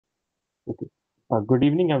Okay. Good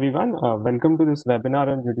evening, everyone. Welcome to this webinar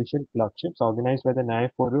on judicial clerkships organized by the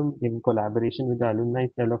Nyaya Forum in collaboration with the Alumni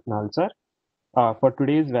Cell of NALSAR. For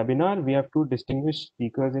today's webinar, we have two distinguished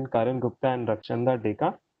speakers in Karan Gupta and Rakshanda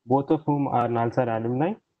Deka, both of whom are NALSAR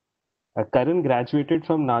alumni. Karan graduated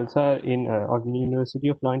from NALSAR of the University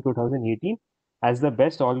of Law in 2018 as the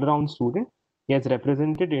best all-round student. He has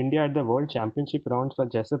represented India at the World Championship rounds for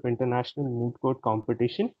Jessup International Moot Court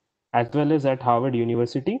Competition as well as at Harvard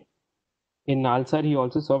University. In NALSAR, he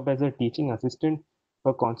also served as a teaching assistant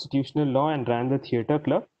for constitutional law and ran the theatre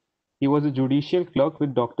club. He was a judicial clerk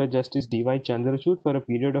with Dr. Justice D.Y. Chandrachud for a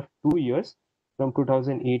period of 2 years from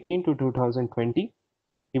 2018 to 2020.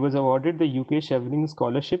 He was awarded the UK Chevening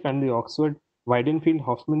Scholarship and the Oxford Weidenfeld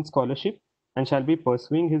Hoffman Scholarship and shall be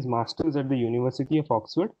pursuing his Masters at the University of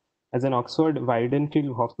Oxford as an Oxford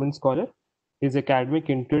Weidenfeld Hoffman Scholar. His academic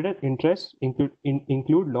interests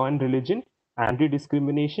include law and religion,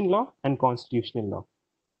 anti-discrimination law, and constitutional law.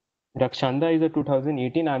 Rakshanda is a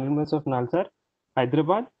 2018 alumnus of NALSAR,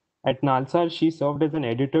 Hyderabad. At NALSAR, she served as an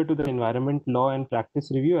editor to the Environment Law and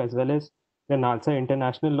Practice Review as well as the NALSAR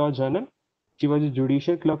International Law Journal. She was a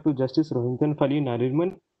judicial clerk to Justice Rohinton Fali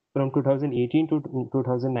Nariman from 2018 to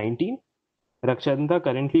 2019. Rakshanda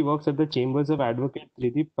currently works at the Chambers of Advocate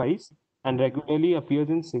Trideep Pais and regularly appears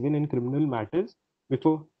in civil and criminal matters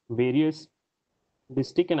before various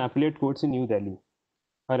district and appellate courts in New Delhi.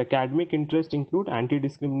 Her academic interests include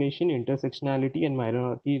anti-discrimination, intersectionality, and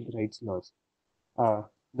minority rights laws.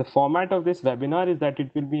 The format of this webinar is that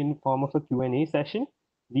it will be in form of a Q&A session.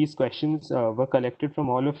 These questions were collected from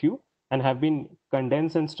all of you and have been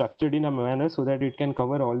condensed and structured in a manner so that it can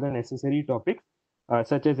cover all the necessary topics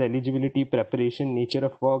such as eligibility, preparation, nature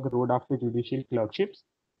of work, road after judicial clerkships.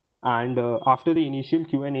 And after the initial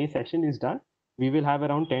Q&A session is done, we will have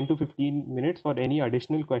around 10 to 15 minutes for any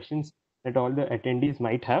additional questions that all the attendees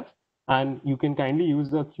might have. And you can kindly use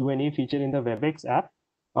the Q&A feature in the WebEx app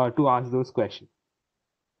to ask those questions.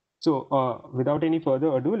 So without any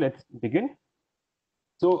further ado, let's begin.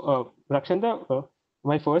 So Rakshanda,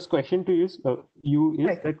 my first question to you is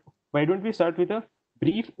that why don't we start with a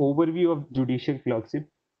brief overview of judicial clerkship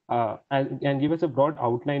and give us a broad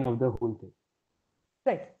outline of the whole thing.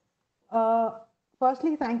 Right.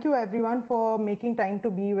 Firstly, thank you everyone for making time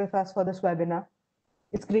to be with us for this webinar.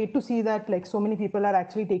 It's great to see that like so many people are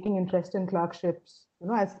actually taking interest in clerkships,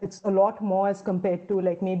 as it's a lot more as compared to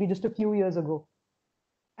like maybe just a few years ago.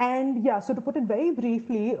 And yeah, so to put it very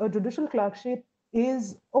briefly, a judicial clerkship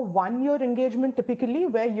is a one-year engagement typically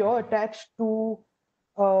where you're attached to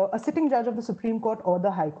a sitting judge of the Supreme Court or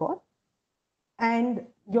the High Court. And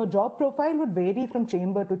your job profile would vary from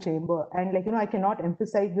chamber to chamber. And I cannot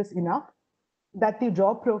emphasize this enough, that the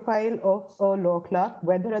job profile of a law clerk,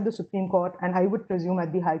 whether at the Supreme Court, and I would presume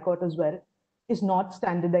at the High Court as well, is not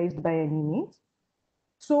standardized by any means.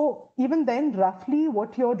 So even then, roughly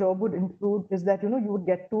what your job would include is that, you would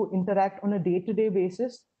get to interact on a day-to-day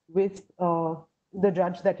basis with the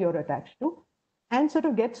judge that you're attached to and sort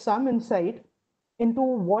of get some insight into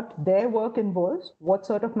what their work involves, what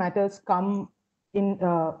sort of matters come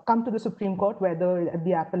to the Supreme Court, whether at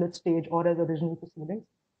the appellate stage or as original proceedings,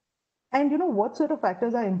 and what sort of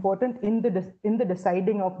factors are important in the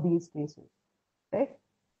deciding of these cases, right?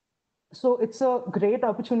 So it's a great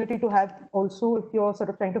opportunity to have also if you're sort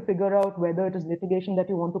of trying to figure out whether it is litigation that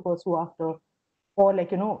you want to pursue after, or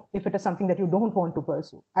if it is something that you don't want to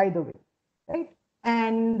pursue, either way, right?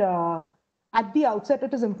 And at the outset,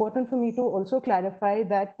 it is important for me to also clarify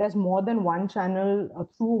that there's more than one channel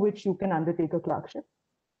through which you can undertake a clerkship,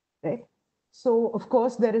 right? So, of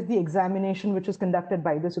course, there is the examination which is conducted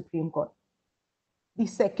by the Supreme Court. The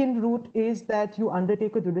second route is that you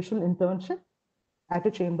undertake a judicial internship at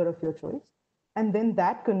a chamber of your choice, and then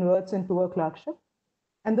that converts into a clerkship.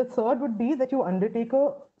 And the third would be that you undertake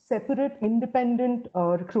a separate independent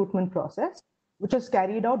recruitment process, which is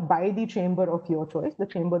carried out by the chamber of your choice, the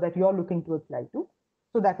chamber that you're looking to apply to.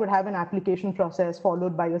 So that would have an application process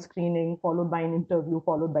followed by a screening, followed by an interview,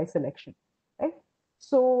 followed by selection, right?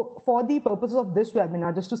 So for the purposes of this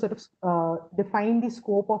webinar, just to sort of define the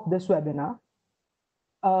scope of this webinar,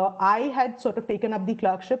 I had sort of taken up the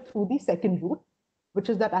clerkship through the second route, which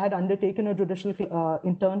is that I had undertaken a judicial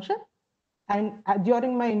internship. And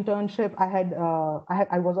during my internship,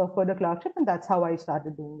 I was offered a clerkship, and that's how I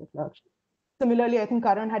started doing the clerkship. Similarly, I think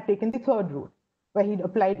Karan had taken the third route, where he'd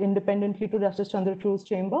applied independently to Justice Chandrachud's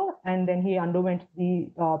chamber, and then he underwent the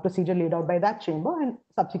procedure laid out by that chamber, and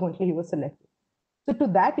subsequently he was selected. So to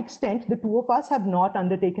that extent, the two of us have not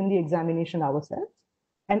undertaken the examination ourselves.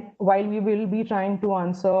 And while we will be trying to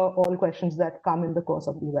answer all questions that come in the course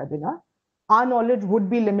of the webinar, our knowledge would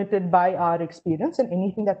be limited by our experience, and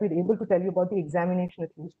anything that we're able to tell you about the examination at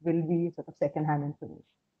least will be sort of second-hand information.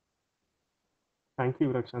 Thank you,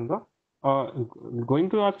 Rakshanda. Going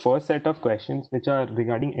to our first set of questions, which are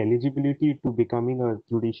regarding eligibility to becoming a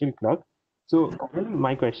judicial clerk. So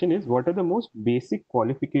my question is, what are the most basic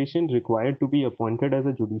qualifications required to be appointed as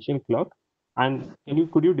a judicial clerk? And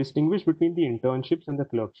could you distinguish between the internships and the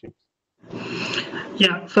clerkships?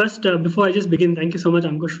 Yeah, first, before I just begin, thank you so much,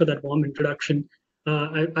 Ankush, for that warm introduction.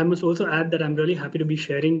 I must also add that I'm really happy to be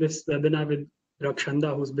sharing this webinar with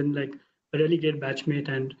Rakshanda, who's been like a really great batchmate,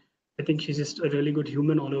 and I think she's just a really good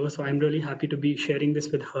human all over. So I'm really happy to be sharing this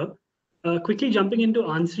with her. Quickly jumping into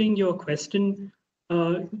answering your question,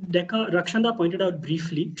 Rakshanda pointed out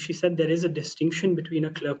briefly, she said there is a distinction between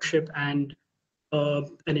a clerkship and an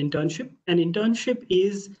internship. An internship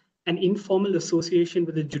is an informal association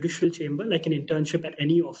with the judicial chamber, like an internship at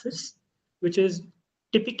any office, which is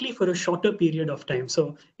typically for a shorter period of time.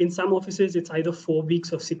 So in some offices, it's either 4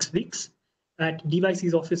 weeks or 6 weeks. At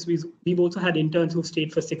DYC's office, we've also had interns who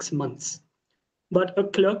stayed for 6 months. But a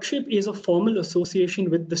clerkship is a formal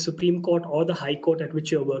association with the Supreme Court or the High Court at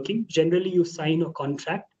which you're working. Generally, you sign a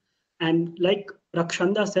contract. And like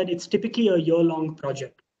Rakshanda said, it's typically a year-long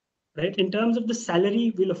project. Right? In terms of the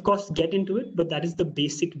salary, we'll of course get into it, but that is the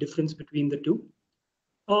basic difference between the two.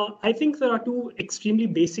 I think there are two extremely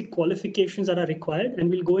basic qualifications that are required, and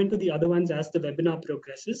we'll go into the other ones as the webinar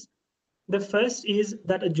progresses. The first is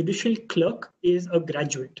that a judicial clerk is a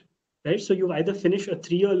graduate, right? So you either finish a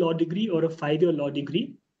 3-year law degree or a 5-year law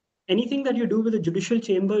degree. Anything that you do with the judicial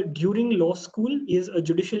chamber during law school is a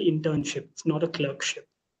judicial internship. It's not a clerkship,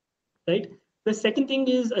 right? The second thing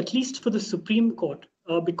is, at least for the Supreme Court,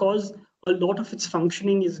 because a lot of its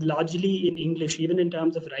functioning is largely in English, even in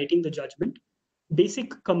terms of writing the judgment,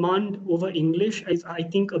 basic command over English is, I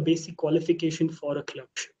think, a basic qualification for a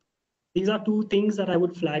clerkship. These are two things that I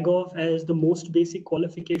would flag off as the most basic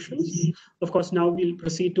qualifications. Of course, now we'll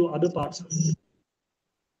proceed to other parts of it.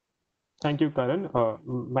 Thank you, Karan.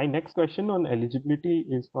 My next question on eligibility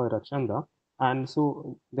is for Rakshanda. And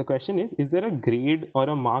so the question is there a grade or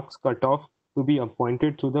a marks cutoff to be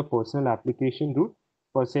appointed through the personal application route?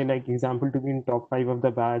 For say, like example, to be in top 5 of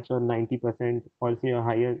the batch or 90%, or say a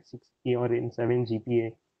higher 60 or in 7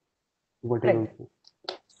 GPA, whatever.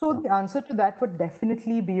 Right. So the answer to that would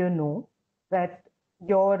definitely be a no, that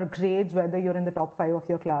your grades, whether you're in the top 5 of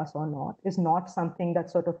your class or not, is not something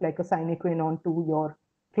that's sort of like a sine qua non to your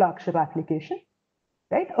clerkship application,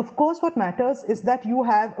 right? Of course, what matters is that you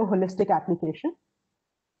have a holistic application,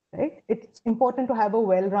 right? It's important to have a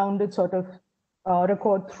well-rounded sort of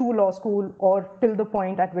record through law school or till the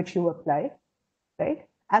point at which you apply, right?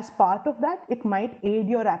 As part of that, it might aid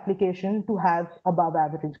your application to have above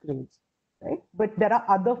average grades, right? But there are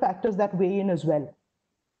other factors that weigh in as well,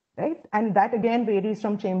 right? And that again varies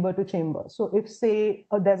from chamber to chamber. So if say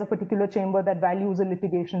there's a particular chamber that values a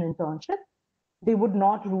litigation internship, they would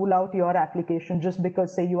not rule out your application just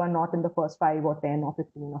because say you are not in the first 5 or 10 or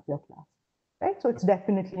 15 of your class, right? So it's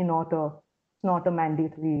definitely not a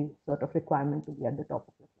mandatory sort of requirement to be at the top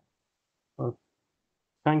of your class.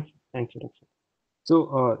 Thank you, Rakshanda.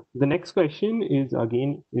 So the next question is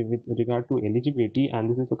again with regard to eligibility,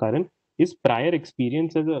 and this is for Karan. Is prior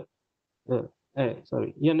experience as a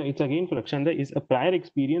it's again for Rakshanda. Is a prior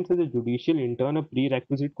experience as a judicial intern a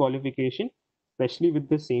prerequisite qualification, especially with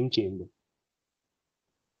the same chamber?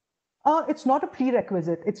 It's not a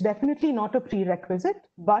prerequisite. It's definitely not a prerequisite,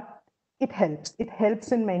 but it helps. It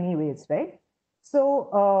helps in many ways, right?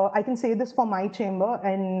 So I can say this for my chamber,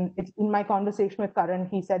 and it's in my conversation with Karan,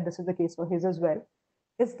 he said this is the case for his as well,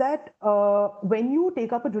 is that when you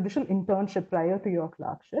take up a judicial internship prior to your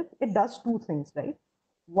clerkship, it does two things, right?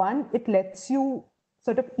 One, it lets you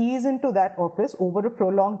sort of ease into that office over a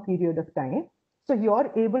prolonged period of time. So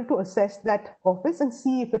you're able to assess that office and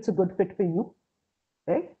see if it's a good fit for you,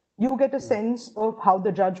 right? You get a sense of how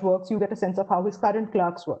the judge works. You get a sense of how his current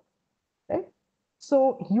clerks work, right?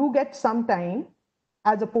 So you get some time,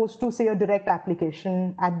 as opposed to say a direct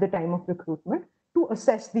application at the time of recruitment, to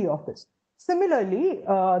assess the office. Similarly,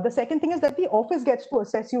 the second thing is that the office gets to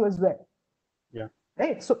assess you as well. Yeah.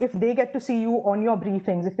 Right. So if they get to see you on your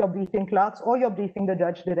briefings, if you're briefing clerks or you're briefing the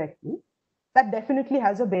judge directly, that definitely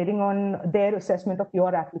has a bearing on their assessment of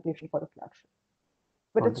your application for a clerkship.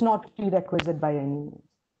 But it's not prerequisite by any means.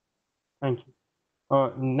 Thank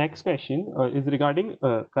you. Next question is regarding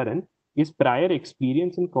Karan. Is prior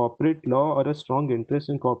experience in corporate law or a strong interest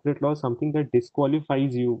in corporate law something that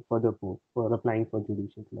disqualifies you for the post for applying for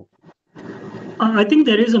judicial clerk? I think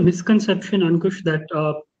there is a misconception, Ankush, that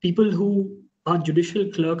people who are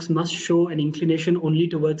judicial clerks must show an inclination only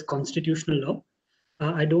towards constitutional law.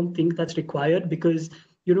 I don't think that's required because,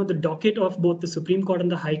 the docket of both the Supreme Court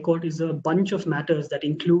and the High Court is a bunch of matters that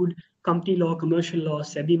include company law, commercial law,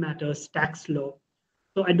 SEBI matters, tax law.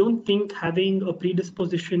 So I don't think having a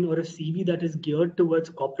predisposition or a CV that is geared towards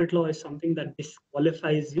corporate law is something that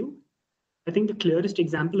disqualifies you. I think the clearest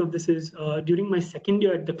example of this is during my second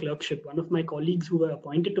year at the clerkship, one of my colleagues who were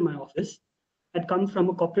appointed to my office had come from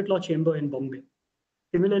a corporate law chamber in Bombay.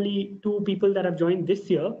 Similarly, two people that have joined this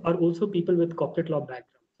year are also people with corporate law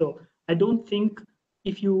background. So I don't think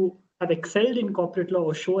if you have excelled in corporate law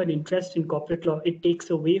or show an interest in corporate law, it takes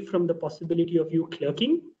away from the possibility of you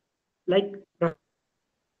clerking. Like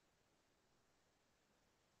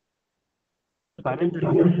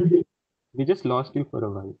we just lost you for a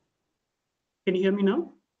while. Can you hear me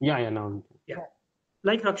now? Yeah, now. Yeah.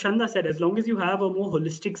 Like Rakshanda said, as long as you have a more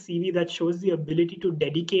holistic CV that shows the ability to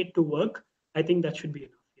dedicate to work, I think that should be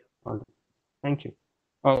enough. Yeah. All right. Thank you.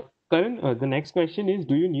 Karan, the next question is,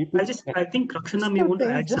 do you need to... I think Rakshanda may want to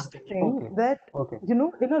add something. That,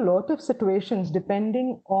 in a lot of situations,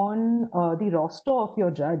 depending on the roster of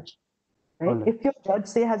your judge, right? If your judge,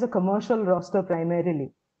 say, has a commercial roster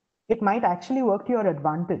primarily, it might actually work to your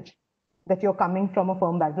advantage that you're coming from a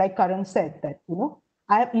firm background. Like Karan said, that,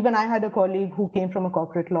 I had a colleague who came from a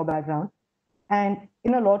corporate law background, and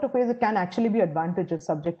in a lot of ways, it can actually be advantageous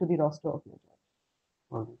subject to the roster of your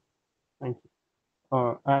judge. Thank you.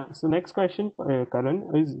 So next question,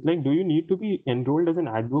 Karan, is like, do you need to be enrolled as an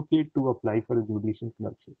advocate to apply for a judicial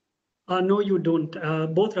clerkship? No, you don't.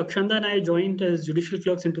 Both Rakshanda and I joined as judicial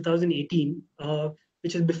clerks in 2018,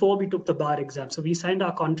 which is before we took the bar exam. So we signed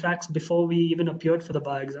our contracts before we even appeared for the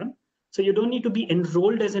bar exam. So you don't need to be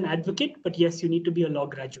enrolled as an advocate, but yes, you need to be a law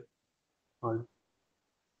graduate.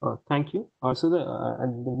 Thank you.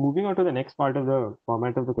 Moving on to the next part of the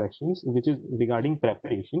format of the questions, which is regarding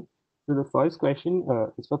preparation. So the first question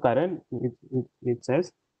is for Karan. It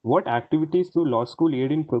says, what activities through law school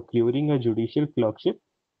aid in procuring a judicial clerkship,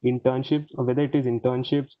 internships, or whether it is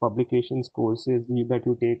internships, publications, courses that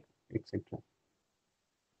you take, etc.?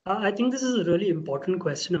 I think this is a really important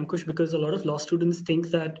question, Ankush, because a lot of law students think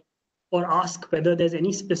that or ask whether there's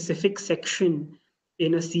any specific section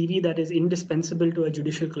in a CV that is indispensable to a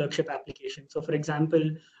judicial clerkship application. So, for example,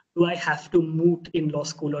 do I have to moot in law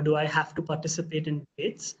school or do I have to participate in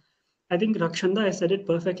debates? I think Rakshanda has said it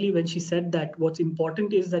perfectly when she said that what's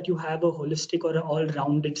important is that you have a holistic or an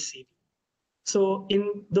all-rounded CV. So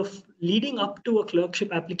in the leading up to a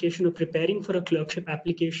clerkship application or preparing for a clerkship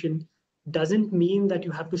application doesn't mean that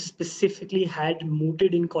you have to specifically had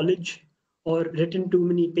mooted in college or written too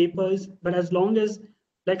many papers. But as long as,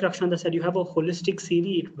 like Rakshanda said, you have a holistic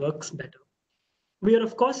CV, it works better. We are,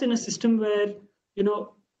 of course, in a system where,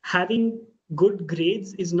 having good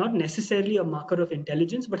grades is not necessarily a marker of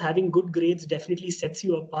intelligence, but having good grades definitely sets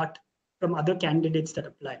you apart from other candidates that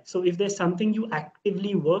apply. So if there's something you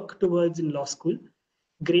actively work towards in law school,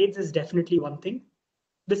 grades is definitely one thing.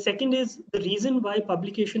 The second is the reason why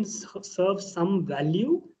publications serve some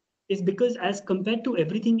value is because as compared to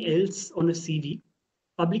everything else on a CV,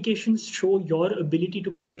 publications show your ability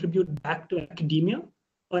to contribute back to academia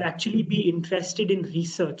or actually be interested in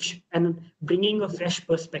research and bringing a fresh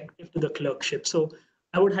perspective to the clerkship. So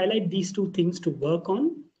I would highlight these two things to work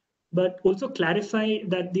on, but also clarify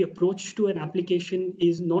that the approach to an application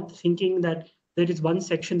is not thinking that there is one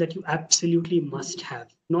section that you absolutely must have.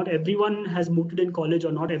 Not everyone has mooted in college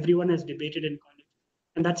or not everyone has debated in college.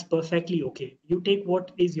 And that's perfectly okay. You take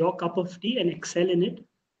what is your cup of tea and excel in it.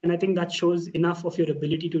 And I think that shows enough of your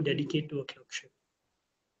ability to dedicate to a clerkship.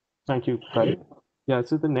 Thank you, Karan. Yeah,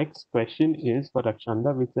 so the next question is for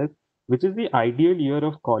Rakshanda, which says, which is the ideal year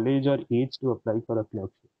of college or age to apply for a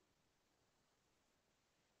clerkship?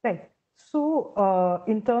 Right. So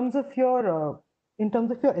in terms of your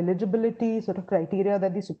eligibility sort of criteria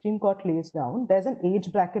that the Supreme Court lays down, there's an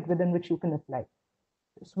age bracket within which you can apply,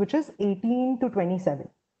 which is 18 to 27.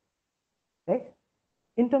 Right.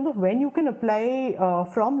 In terms of when you can apply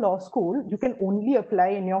from law school, you can only apply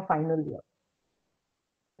in your final year.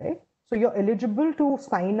 Right. So you're eligible to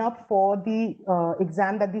sign up for the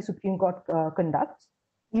exam that the Supreme Court conducts,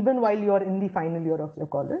 even while you're in the final year of your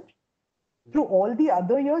college. Through all the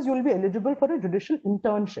other years, you'll be eligible for a judicial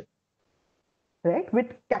internship, right?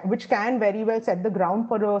 Which can very well set the ground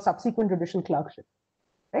for a subsequent judicial clerkship,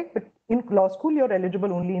 right? But in law school, you're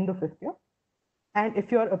eligible only in the 5th year. And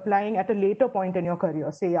if you're applying at a later point in your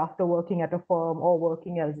career, say after working at a firm or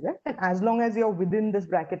working elsewhere, and as long as you're within this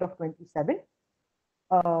bracket of 27,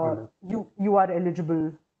 you are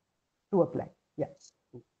eligible to apply. Yes.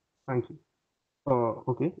 Thank you.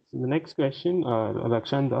 Okay. So the next question,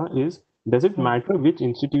 Rakshanda, is, does it matter which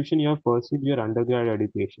institution you have pursued your undergrad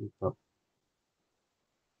education from?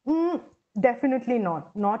 Definitely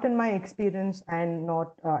not. Not in my experience, and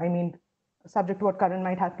not, subject to what Karan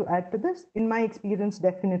might have to add to this. In my experience,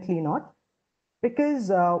 definitely not. Because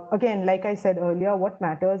again, like I said earlier, what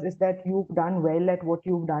matters is that you've done well at what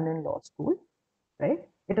you've done in law school, right?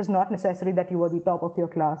 It is not necessary that you were the top of your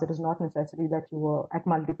class. It is not necessary that you were at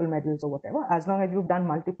multiple medals or whatever. As long as you've done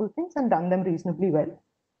multiple things and done them reasonably well,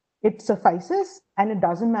 it suffices, and it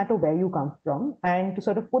doesn't matter where you come from. And to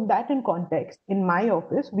sort of put that in context, in my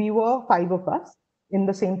office, we were 5 of us in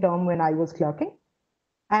the same term when I was clerking.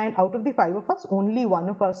 And out of the 5 of us, only one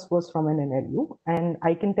of us was from an NLU. And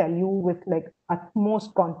I can tell you with like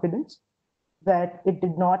utmost confidence that it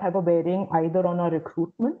did not have a bearing either on our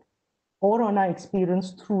recruitment or on our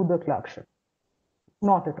experience through the clerkship.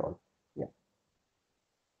 Not at all. Yeah.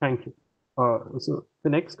 Thank you. So the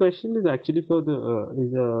next question is actually for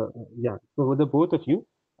for the both of you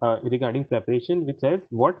regarding preparation, which says,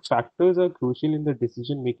 what factors are crucial in the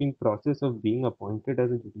decision-making process of being appointed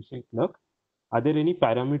as a judicial clerk? Are there any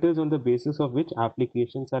parameters on the basis of which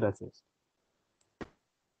applications are assessed?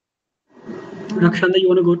 Rakshanda, you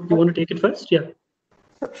want to take it first? Yeah.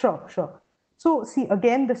 Sure. So see,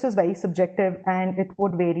 again, this is very subjective and it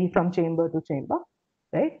would vary from chamber to chamber,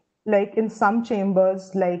 right? Like in some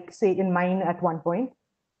chambers, like say in mine at one point,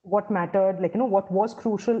 what mattered, what was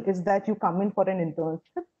crucial is that you come in for an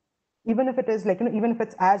internship, even if it is even if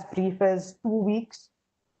it's as brief as 2 weeks,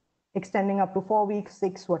 extending up to 4 weeks,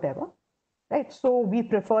 6, whatever, right? So we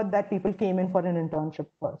preferred that people came in for an internship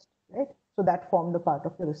first, right? So that formed a part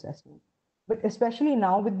of your assessment. But especially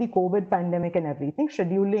now with the COVID pandemic and everything,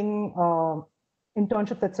 scheduling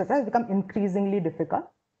internships, etc., has become increasingly difficult.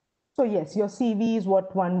 So yes, your CV is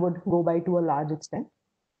what one would go by to a large extent,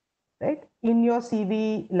 right? In your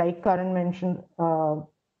CV, like Karan mentioned,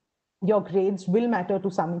 your grades will matter to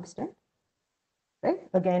some extent, right?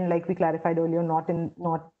 Again, like we clarified earlier, not in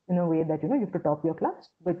a way that you have to top your class,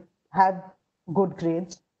 but have good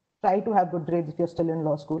grades. Try to have good grades if you're still in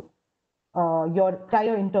law school. Your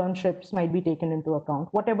prior internships might be taken into account,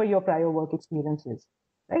 whatever your prior work experience is,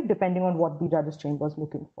 right? Depending on what the judges chamber is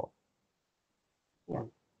looking for. Yeah.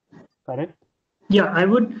 Correct. Yeah, I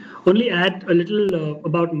would only add a little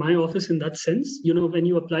about my office in that sense. When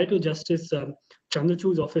you apply to Justice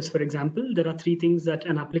Chandrachud's office, for example, there are 3 things that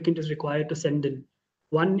an applicant is required to send in.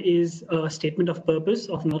 One is a statement of purpose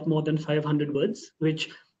of not more than 500 words, which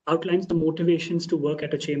outlines the motivations to work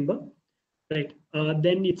at a chamber. Right.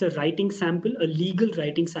 Then it's a writing sample, a legal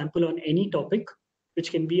writing sample on any topic,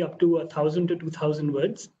 which can be up to 1,000 to 2,000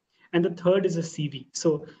 words. And the third is a CV.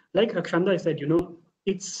 So, like Rakshanda said,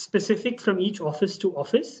 it's specific from each office to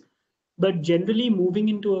office, but generally moving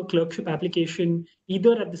into a clerkship application,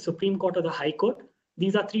 either at the Supreme Court or the High Court,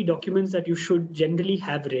 these are 3 documents that you should generally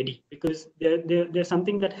have ready, because they're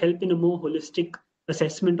something that help in a more holistic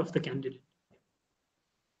assessment of the candidate.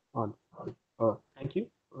 Thank you.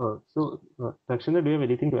 Rakshanda, do you have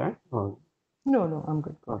anything to add? No, I'm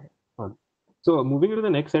good. Go ahead. So moving to the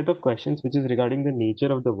next set of questions, which is regarding the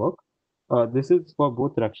nature of the work. This is for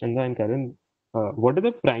both Rakshanda and Karan. What are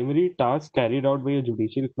the primary tasks carried out by a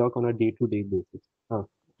judicial clerk on a day-to-day basis?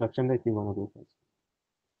 Rakshanda, if you want to go first.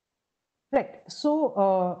 Right.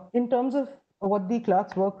 So in terms of what the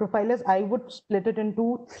clerk's work profile is, I would split it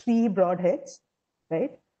into 3 broad heads,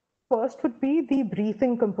 right? First would be the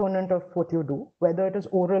briefing component of what you do, whether it is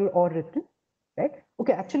oral or written, right?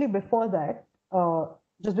 Okay, actually before that,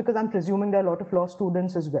 just because I'm presuming there are a lot of law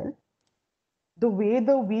students as well, the way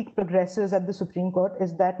the week progresses at the Supreme Court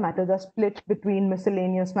is that matters are split between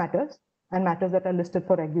miscellaneous matters and matters that are listed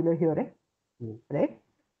for regular hearing, right?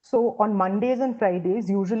 So on Mondays and Fridays,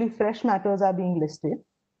 usually fresh matters are being listed,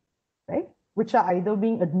 right? Which are either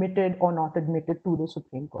being admitted or not admitted to the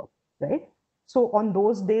Supreme Court, right? So on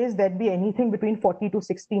those days, there'd be anything between 40 to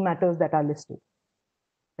 60 matters that are listed,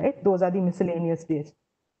 right? Those are the miscellaneous days.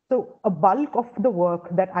 So a bulk of the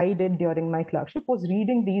work that I did during my clerkship was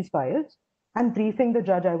reading these files and briefing the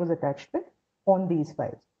judge I was attached with on these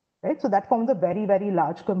files, right? So that forms a very, very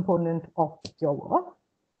large component of your work.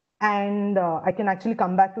 And I can actually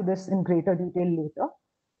come back to this in greater detail later.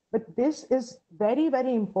 But this is very,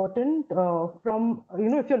 very important from,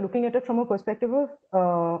 if you're looking at it from a perspective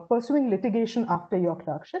of pursuing litigation after your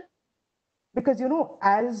clerkship. Because,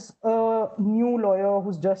 as a new lawyer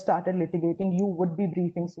who's just started litigating, you would be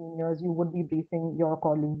briefing seniors, you would be briefing your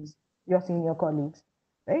colleagues, your senior colleagues,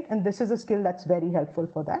 right? And this is a skill that's very helpful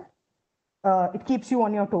for that. It keeps you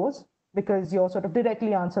on your toes because you're sort of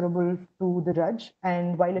directly answerable to the judge.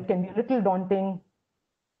 And while it can be a little daunting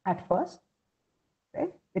at first,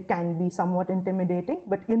 right, it can be somewhat intimidating,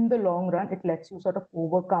 but in the long run, it lets you sort of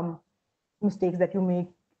overcome mistakes that you make,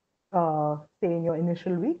 say, in your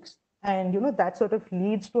initial weeks, And that sort of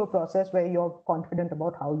leads to a process where you're confident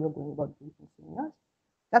about how you're going about briefing seniors.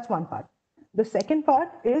 That's one part. The second part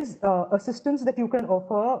is assistance that you can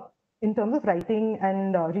offer in terms of writing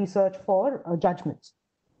and research for judgments,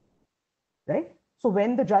 right? So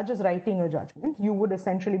when the judge is writing a judgment, you would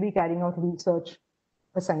essentially be carrying out research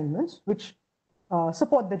assignments which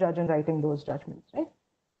support the judge in writing those judgments, right?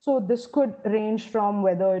 So this could range from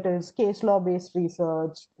whether it is case law-based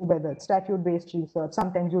research, whether it's statute-based research.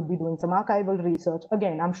 Sometimes you'd be doing some archival research.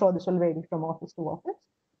 Again, I'm sure this will vary from office to office,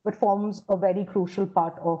 but forms a very crucial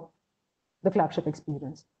part of the clerkship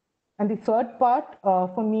experience. And the third part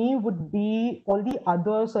for me would be all the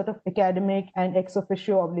other sort of academic and ex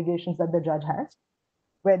officio obligations that the judge has,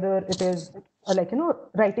 whether it is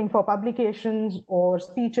writing for publications or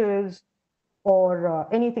speeches or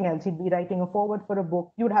anything else. He'd be writing a foreword for a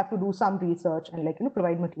book. You'd have to do some research and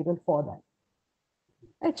provide material for that.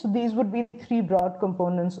 Right? So these would be three broad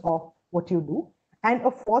components of what you do. And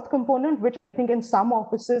a fourth component, which I think in some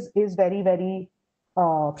offices is very, very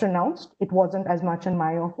pronounced, it wasn't as much in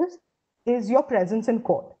my office, is your presence in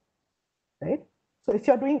court, right? So if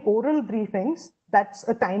you're doing oral briefings, that's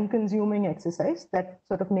a time-consuming exercise that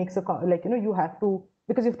sort of makes you have to,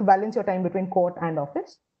 because you have to balance your time between court and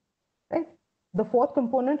office, right? The fourth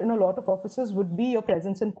component in a lot of offices would be your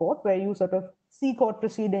presence in court, where you sort of see court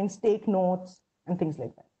proceedings, take notes, and things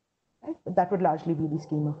like that, right? But that would largely be the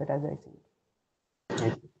scheme of it, as I see it.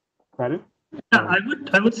 Thank you. Karan? Yeah,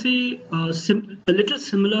 I would say a little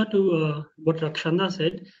similar to what Rakshanda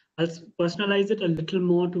said. I'll personalize it a little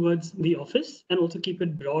more towards the office and also keep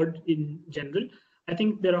it broad in general. I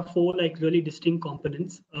think there are four really distinct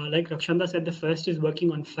components. Like Rakshanda said, the first is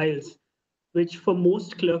working on files, which for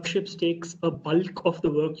most clerkships takes a bulk of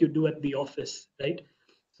the work you do at the office, right?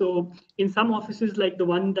 So in some offices like the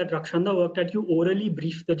one that Rakshanda worked at, you orally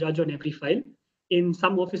brief the judge on every file. In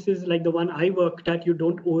some offices like the one I worked at, you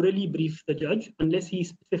don't orally brief the judge unless he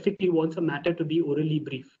specifically wants a matter to be orally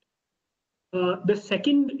briefed. The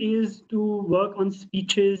second is to work on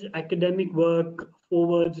speeches, academic work,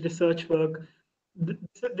 forewords, research work.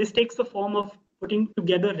 This takes the form of putting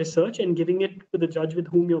together research and giving it to the judge with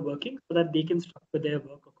whom you're working so that they can structure their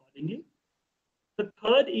work accordingly. The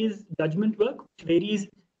third is judgment work, which varies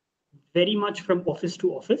very much from office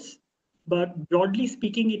to office. But broadly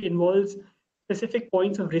speaking, it involves specific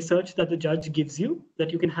points of research that the judge gives you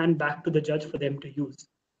that you can hand back to the judge for them to use.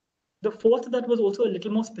 The fourth that was also a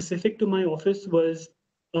little more specific to my office was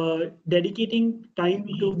dedicating time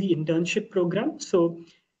to the internship program. So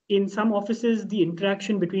in some offices, the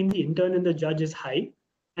interaction between the intern and the judge is high.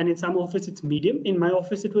 And in some offices, it's medium. In my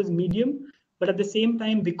office, it was medium. But at the same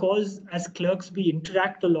time, because as clerks, we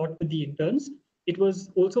interact a lot with the interns, it was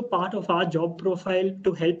also part of our job profile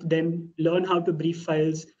to help them learn how to brief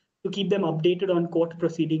files, to keep them updated on court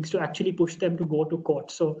proceedings, to actually push them to go to court.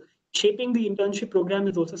 So shaping the internship program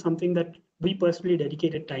is also something that we personally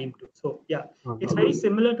dedicated time to. So yeah, it's very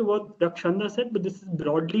similar to what Rakshanda said, but this is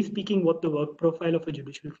broadly speaking what the work profile of a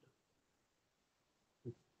judicial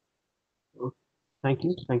clerk. Thank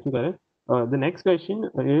you, Karan. The next question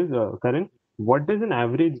is, Karan, what does an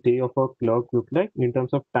average day of a clerk look like in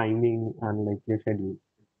terms of timing and your schedule?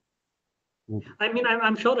 I mean,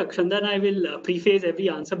 I'm sure Rakshanda and I will preface every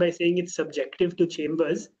answer by saying it's subjective to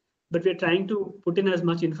chambers, but we're trying to put in as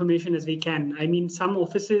much information as we can. I mean, some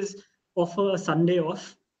offices offer a Sunday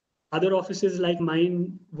off. Other offices like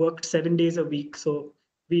mine worked 7 days a week, so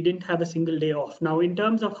we didn't have a single day off. Now, in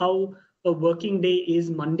terms of how a working day is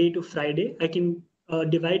Monday to Friday, I can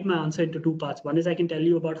divide my answer into two parts. One is I can tell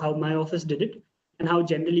you about how my office did it and how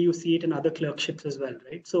generally you see it in other clerkships as well,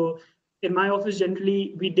 right? So in my office,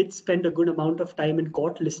 generally, we did spend a good amount of time in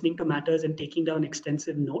court listening to matters and taking down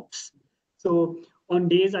extensive notes. So on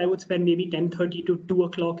days I would spend maybe 10:30 to 2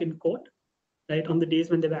 o'clock in court, right? On the days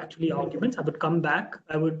when there were actually arguments, I would come back,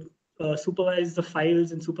 I would supervise the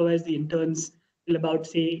files and supervise the interns till about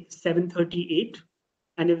say 7:38.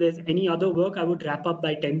 And if there's any other work, I would wrap up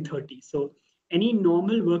by 10:30. So any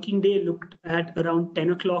normal working day looked at around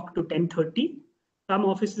 10 o'clock to 10:30. Some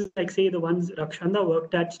offices, like say the ones Rakshanda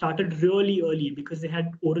worked at, started really early because they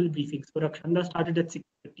had oral briefings. So Rakshanda started at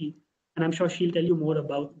 6:30, and I'm sure she'll tell you more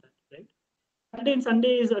about that, right? Saturday and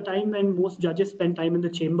Sunday is a time when most judges spend time in the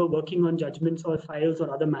chamber working on judgments or files or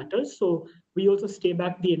other matters. So we also stay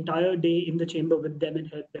back the entire day in the chamber with them and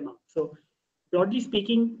help them out. So broadly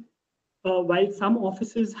speaking, while some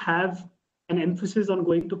offices have an emphasis on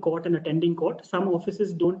going to court and attending court, some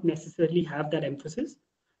offices don't necessarily have that emphasis.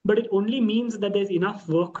 But it only means that there's enough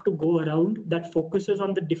work to go around that focuses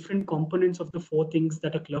on the different components of the four things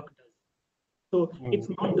that a clerk does. So it's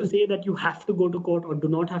not to say that you have to go to court or do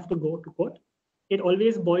not have to go to court. it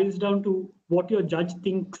always boils down to what your judge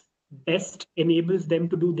thinks best enables them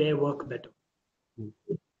to do their work better.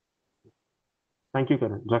 Thank you,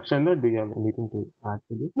 Karan. Rakshanda, do you have anything to add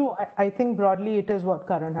to this? No, I think broadly it is what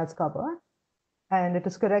Karan has covered. And it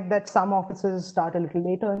is correct that some offices start a little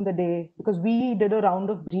later in the day because we did a round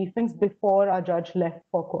of briefings before our judge left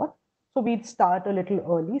for court. So we'd start a little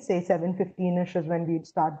early, say 7:15-ish is when we'd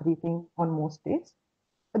start briefing on most days.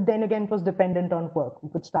 But then again, it was dependent on work. We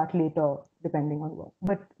could start later depending on work.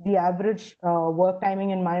 But the average work timing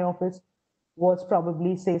in my office was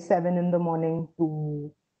probably say 7 in the morning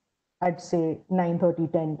to, I'd say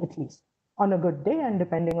 9:30, 10 at least on a good day. And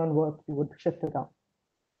depending on work, you would shift around.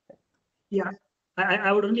 Yeah,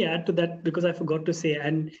 I would only add to that because I forgot to say,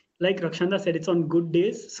 and like Rakshanda said, it's on good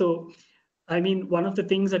days. So, I mean, one of the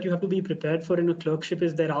things that you have to be prepared for in a clerkship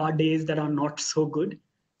is there are days that are not so good.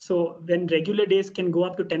 So when regular days can go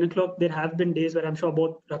up to 10 o'clock, there have been days where I'm sure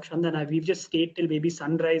both Rakshanda and I, we've just stayed till maybe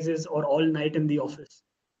sunrises or all night in the office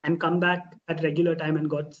and come back at regular time and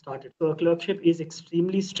got started. So a clerkship is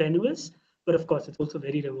extremely strenuous, but of course, it's also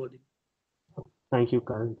very rewarding. Thank you,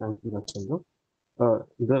 Karan. Thank you, Rakshanda.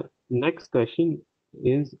 The next question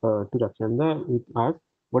is to Rakshanda. It asks,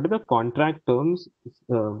 what are the contract terms?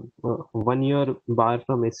 1 year bar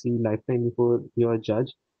from SC, lifetime before your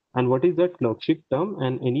judge, and what is that clerkship term?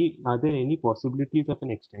 And are there any possibilities of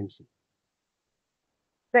an extension?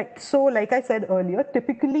 Right. So, like I said earlier,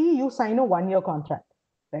 typically you sign a 1-year contract,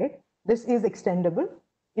 right? This is extendable.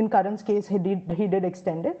 In Karan's case, he did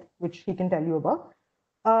extend it, which he can tell you about.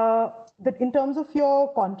 That in terms of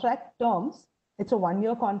your contract terms, it's a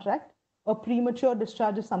 1-year contract. A premature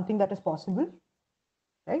discharge is something that is possible,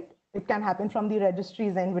 right? It can happen from the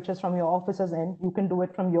registry's end, which is from your officer's end. You can do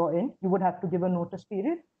it from your end. You would have to give a notice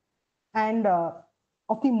period. And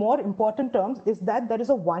of the more important terms is that there is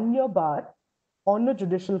a 1-year bar on a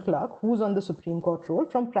judicial clerk who's on the Supreme Court roll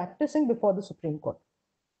from practicing before the Supreme Court,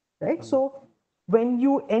 right? So when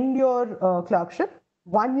you end your clerkship,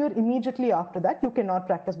 1 year immediately after that, you cannot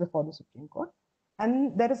practice before the Supreme Court.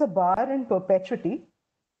 And there is a bar in perpetuity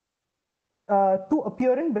to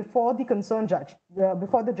appearing before the concerned judge,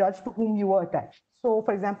 before the judge to whom you were attached. So,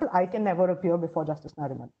 for example, I can never appear before Justice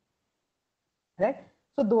Nariman, right?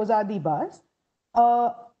 So those are the bars.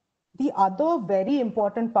 The other very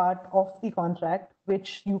important part of the contract,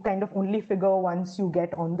 which you kind of only figure once you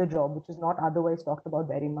get on the job, which is not otherwise talked about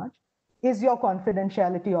very much, is your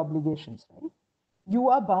confidentiality obligations, right? You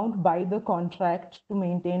are bound by the contract to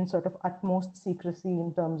maintain sort of utmost secrecy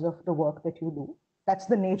in terms of the work that you do. That's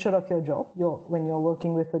the nature of your job when you're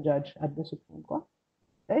working with a judge at the Supreme Court,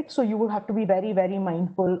 right? So you will have to be very, very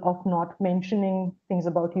mindful of not mentioning things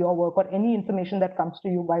about your work or any information that comes to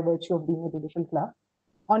you by virtue of being a judicial clerk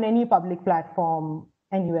on any public platform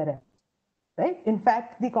anywhere else, right? In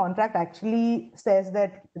fact, the contract actually says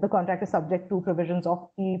that the contract is subject to provisions of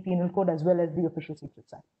the Penal Code as well as the Official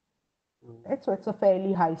Secrets Act, right? So it's a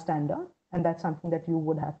fairly high standard, and that's something that you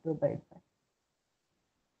would have to abide by.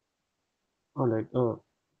 All right.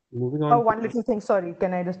 Moving on. One little thing, sorry,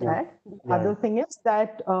 can I just add? The other thing is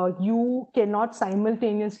that you cannot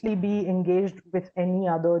simultaneously be engaged with any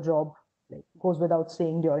other job, like goes without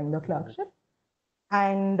saying, during the clerkship.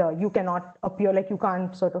 And you cannot appear, like you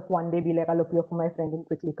can't sort of one day be like, I'll appear for my friend and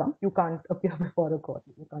quickly come. You can't appear before a court.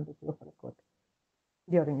 You can't appear for a court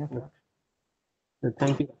during your clerkship.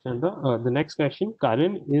 Thank you, Rakshanda. The next question,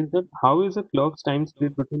 Karan, is that how is a clerk's time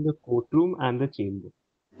split between the courtroom and the chamber?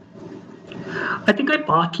 I think I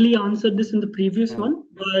partly answered this in the previous one,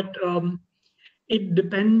 but it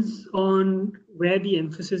depends on where the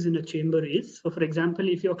emphasis in a chamber is. So, for example,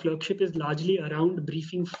 if your clerkship is largely around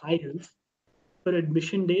briefing files for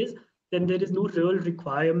admission days, then there is no real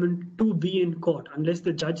requirement to be in court unless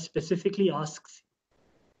the judge specifically asks.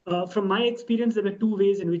 From my experience, there were two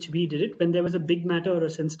ways in which we did it. When there was a big matter or a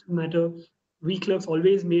sensitive matter, we clerks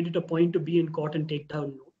always made it a point to be in court and take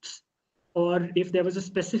down notes. Or if there was a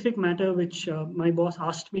specific matter which my boss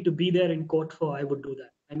asked me to be there in court for, I would do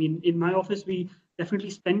that. I mean, in my office, we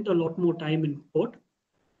definitely spent a lot more time in court.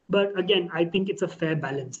 But again, I think it's a fair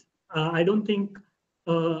balance. I don't think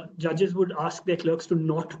judges would ask their clerks to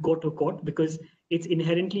not go to court because it's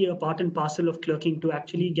inherently a part and parcel of clerking to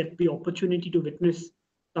actually get the opportunity to witness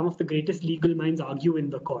some of the greatest legal minds argue in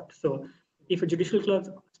the court. So if a judicial clerk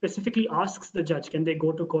specifically asks the judge, can they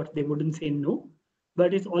go to court? They wouldn't say no,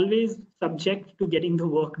 but it's always subject to getting the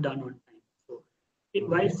work done on time. So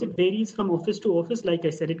whilst it varies from office to office, like I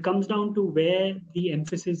said, it comes down to where the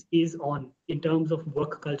emphasis is on in terms of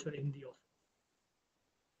work culture in the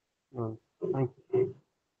office. Thank you.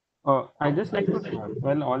 I just like to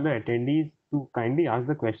tell all the attendees to kindly ask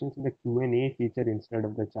the questions in the Q&A feature instead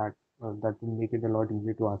of the chat that will make it a lot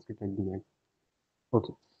easier to ask it at the end.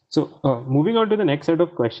 Okay. So moving on to the next set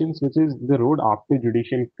of questions, which is the road after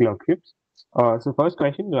judicial clerkships. So first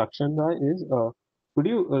question, Rakshanda, is could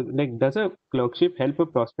you does a clerkship help a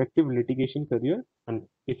prospective litigation career? And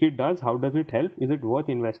if it does, how does it help? Is it worth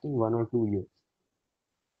investing 1 or 2 years?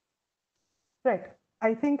 Right.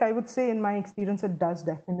 I think I would say in my experience, it does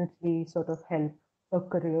definitely sort of help a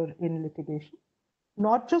career in litigation,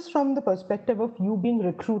 not just from the perspective of you being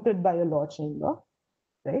recruited by a law chamber,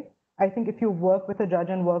 right? I think if you work with a judge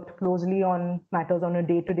and worked closely on matters on a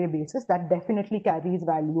day-to-day basis, that definitely carries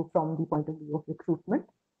value from the point of view of recruitment,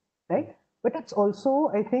 right? But it's also,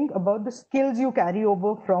 I think, about the skills you carry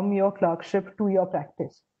over from your clerkship to your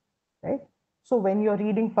practice, right? So when you're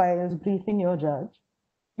reading files, briefing your judge,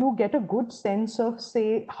 you get a good sense of,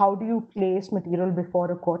 say, how do you place material before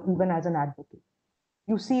a court, even as an advocate.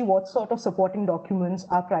 You see what sort of supporting documents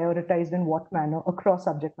are prioritized in what manner across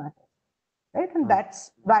subject matters, right? And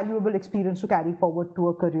that's valuable experience to carry forward to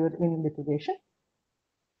a career in litigation.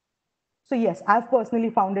 So yes, I've personally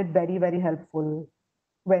found it very, very helpful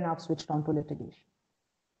when I've switched on to litigation.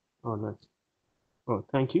 Oh, that's. Oh,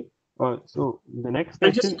 thank you. So the next I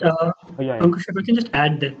question. just, Ankush, if I can just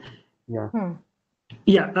add that. Yeah.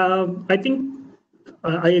 Yeah, I think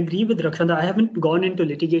I agree with Rakshanda. I haven't gone into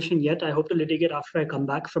litigation yet. I hope to litigate after I come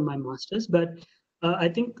back from my master's. But I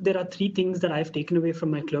think there are 3 things that I've taken away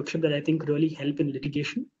from my clerkship that I think really help in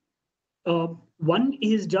litigation. One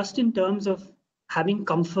is just in terms of having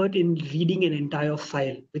comfort in reading an entire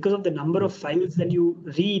file. Because of the number of files that you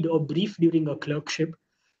read or brief during a clerkship,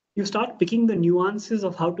 you start picking the nuances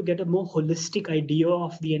of how to get a more holistic idea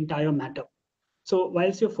of the entire matter. So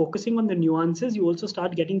whilst you're focusing on the nuances, you also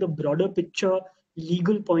start getting the broader picture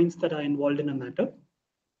legal points that are involved in a matter.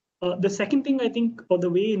 The second thing I think, or the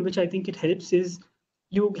way in which I think it helps, is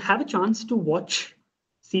you have a chance to watch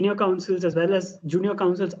senior counsels as well as junior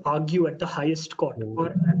counsels argue at the highest court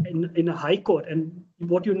or in a high court. And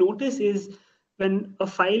what you notice is when a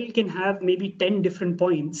file can have maybe 10 different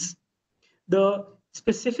points, the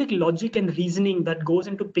specific logic and reasoning that goes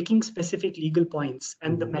into picking specific legal points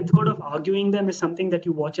and the method of arguing them is something that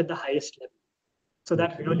you watch at the highest level. So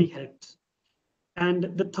that really helps.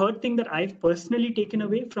 And the third thing that I've personally taken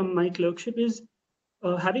away from my clerkship is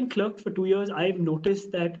having clerked for 2 years, I've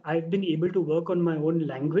noticed that I've been able to work on my own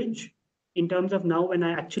language in terms of now when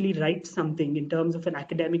I actually write something in terms of an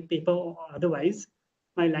academic paper or otherwise,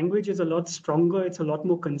 my language is a lot stronger. It's a lot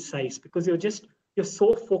more concise because you're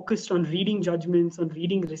so focused on reading judgments, on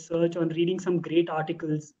reading research, on reading some great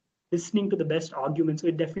articles, listening to the best arguments. So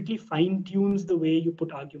it definitely fine tunes the way you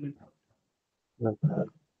put arguments out.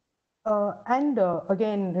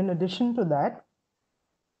 Again, in addition to that,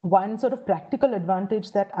 one sort of practical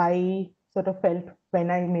advantage that I sort of felt when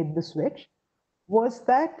I made the switch was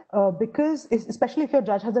that because, especially if your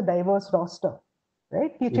judge has a diverse roster,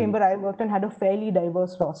 right? The chamber I worked in had a fairly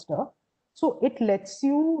diverse roster. So it lets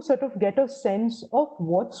you sort of get a sense of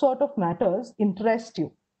what sort of matters interest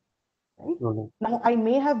you. Right? Now, I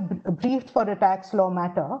may have briefed for a tax law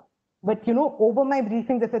matter, but over my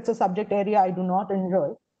briefings, if it's a subject area I do not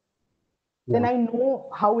enjoy, then I know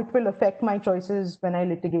how it will affect my choices when I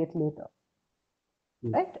litigate later.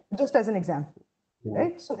 Right? Just as an example.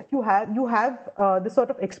 Right? So if you have this sort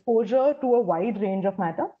of exposure to a wide range of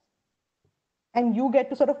matters, and you get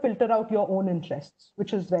to sort of filter out your own interests,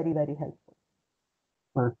 which is very, very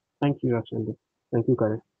helpful. Thank you, Rakshanda. Thank you,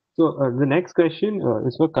 Karan. So the next question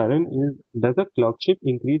is for Karan. Does a clerkship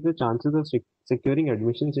increase the chances of securing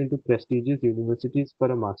admissions into prestigious universities for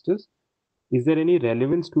a master's? Is there any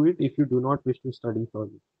relevance to it if you do not wish to study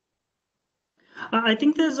further? I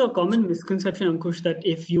think there's a common misconception, Ankush, that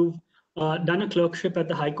if you've done a clerkship at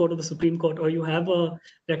the High Court or the Supreme Court, or you have a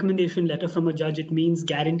recommendation letter from a judge, it means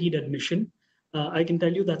guaranteed admission. I can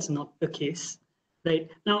tell you that's not the case. Right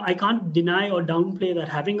now, I can't deny or downplay that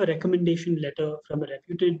having a recommendation letter from a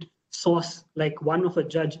reputed source like one of a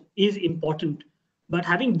judge is important. But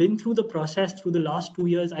having been through the process through the last 2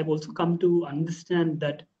 years, I've also come to understand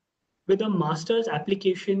that with a master's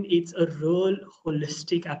application, it's a real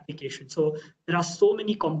holistic application. So there are so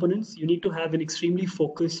many components. You need to have an extremely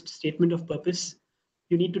focused statement of purpose.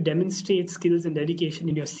 You need to demonstrate skills and dedication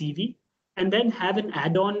in your CV, and then have an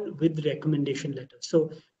add-on with recommendation letters.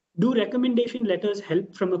 So do recommendation letters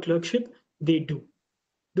help from a clerkship? They do.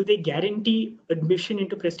 Do they guarantee admission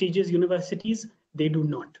into prestigious universities? They do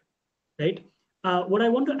not, right? What I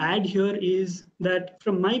want to add here is that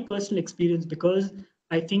from my personal experience, because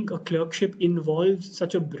I think a clerkship involves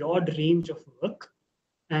such a broad range of work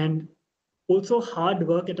and also hard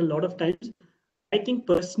work at a lot of times, I think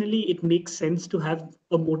personally it makes sense to have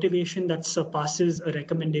a motivation that surpasses a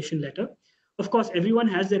recommendation letter. Of course, everyone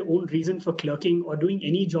has their own reason for clerking or doing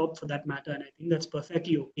any job for that matter, and I think that's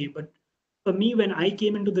perfectly okay. But for me, when I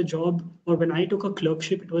came into the job or when I took a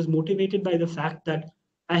clerkship, it was motivated by the fact that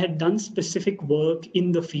I had done specific work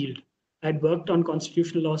in the field. I'd worked on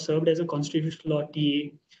constitutional law, served as a constitutional law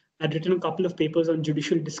TA. I'd written a couple of papers on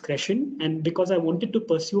judicial discretion. And because I wanted to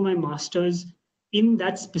pursue my master's in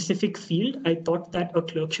that specific field, I thought that a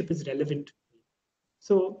clerkship is relevant.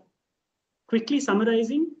 So, quickly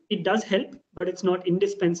summarizing, it does help, but it's not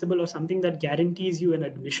indispensable or something that guarantees you an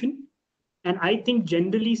admission. And I think,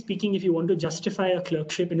 generally speaking, if you want to justify a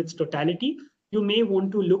clerkship in its totality, you may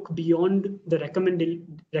want to look beyond the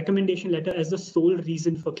recommendation letter as the sole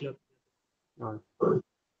reason for clerk.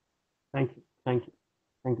 Thank you. Thank you.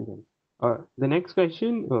 Thank you. The next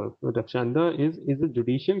question for Rakshanda is a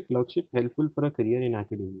judicial clerkship helpful for a career in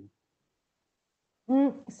academia?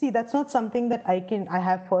 See, that's not something that I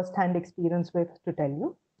have first-hand experience with to tell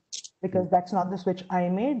you, because that's not the switch I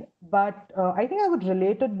made. But I think I would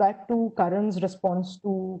relate it back to Karan's response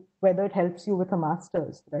to whether it helps you with a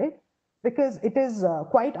master's, right? Because it is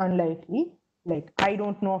quite unlikely. Like, I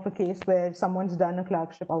don't know of a case where someone's done a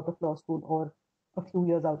clerkship out of law school or a few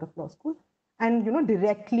years out of law school and,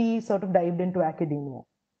 directly sort of dived into academia,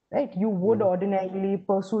 right? You would ordinarily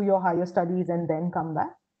pursue your higher studies and then come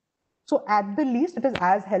back. So at the least, it is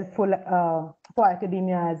as helpful for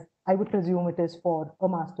academia as I would presume it is for a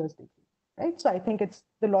master's degree, right? So I think it's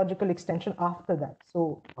the logical extension after that.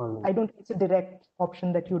 So I don't think it's a direct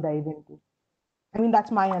option that you dive into. I mean,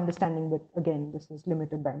 that's my understanding, but again, this is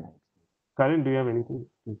limited by my experience. Karan, do you have anything?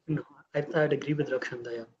 No, I'd agree with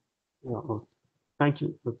Rakshanda. Thank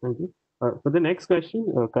you. Thank you. For the next question,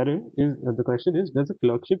 Karan, the question is: does a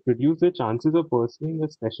clerkship reduce the chances of pursuing a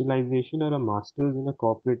specialization or a master's in a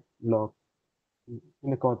corporate law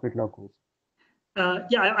course?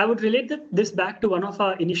 I would relate this back to one of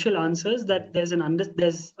our initial answers, that there's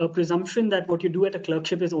a presumption that what you do at a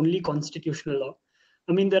clerkship is only constitutional law.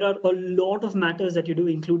 I mean, there are a lot of matters that you do,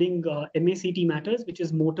 including MACT matters, which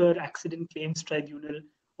is Motor Accident Claims Tribunal,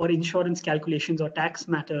 or insurance calculations, or tax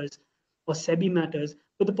matters, or SEBI matters.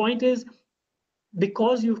 But the point is,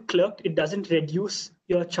 because you've clerked, it doesn't reduce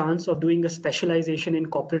your chance of doing a specialization in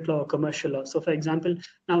corporate law or commercial law. So, for example,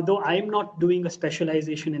 now, though I'm not doing a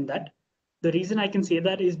specialization in that, the reason I can say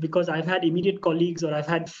that is because I've had immediate colleagues or I've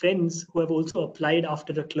had friends who have also applied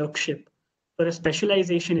after the clerkship for a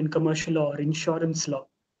specialization in commercial law or insurance law,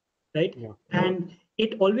 right? Yeah. And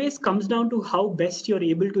it always comes down to how best you're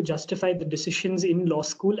able to justify the decisions in law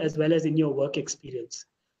school as well as in your work experience.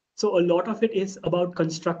 So a lot of it is about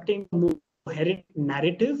constructing a more coherent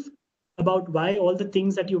narrative about why all the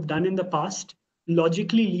things that you've done in the past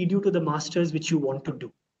logically lead you to the masters which you want to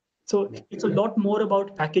do. So it's a lot more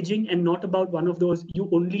about packaging and not about one of those, you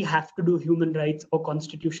only have to do human rights or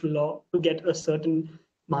constitutional law to get a certain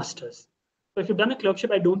master's. So if you've done a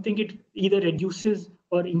clerkship, I don't think it either reduces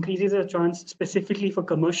or increases a chance specifically for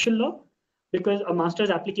commercial law, because a master's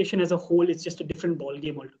application as a whole is just a different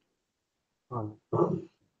ballgame altogether.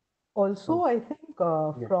 Also, I think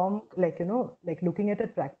from looking at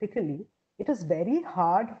it practically, it is very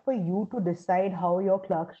hard for you to decide how your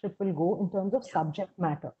clerkship will go in terms of subject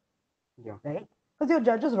matter. Yeah. Right? Because your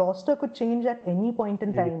judge's roster could change at any point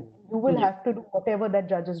in time. You will have to do whatever that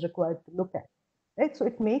judge is required to look at. Right? So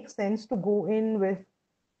it makes sense to go in with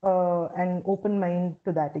an open mind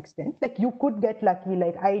to that extent. Like, you could get lucky,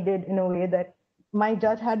 like I did, in a way that my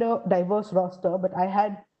judge had a diverse roster, but I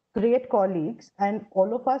had great colleagues and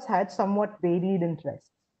all of us had somewhat varied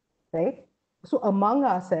interests, right? So among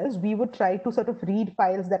ourselves, we would try to sort of read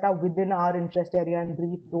files that are within our interest area and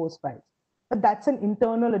brief those files. But that's an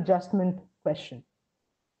internal adjustment question,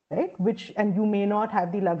 right? And you may not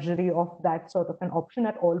have the luxury of that sort of an option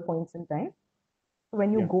at all points in time.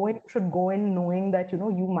 When you go in, you should go in knowing that,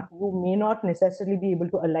 you may not necessarily be able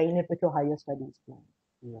to align it with your higher studies plan.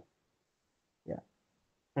 Yeah.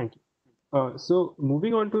 Thank you. So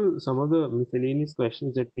moving on to some of the miscellaneous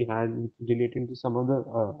questions that we had relating to some of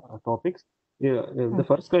the topics. The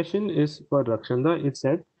first question is for Rakshanda. It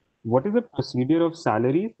said, what is the procedure of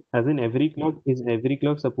salaries? As in, is every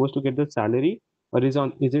clerk supposed to get the salary, or is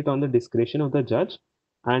it on the discretion of the judge?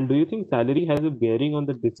 And do you think salary has a bearing on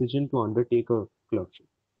the decision to undertake a clerkship?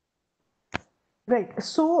 Right.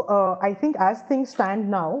 So I think as things stand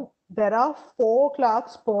now, there are 4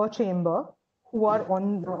 clerks per chamber who are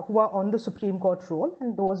on the Supreme Court roll,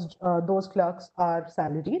 and those clerks are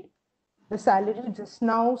salaried. The salary just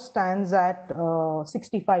now stands at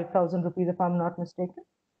 65,000 rupees, if I'm not mistaken.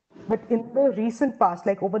 But in the recent past,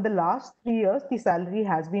 like over the last 3 years, the salary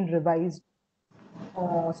has been revised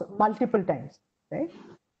so multiple times, right?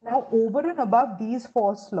 Now, over and above these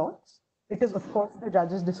 4 slots, it is, of course, the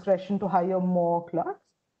judge's discretion to hire more clerks.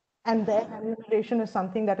 And their remuneration is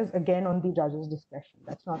something that is, again, on the judge's discretion.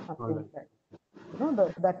 That's not something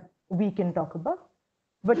that, that we can talk about.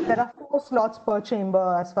 But there are 4 slots per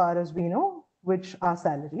chamber, as far as we know, which are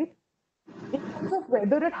salaried. In terms of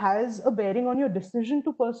whether it has a bearing on your decision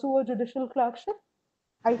to pursue a judicial clerkship,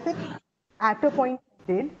 I think at a point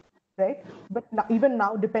it did, right? But even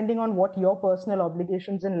now, depending on what your personal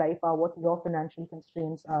obligations in life are, what your financial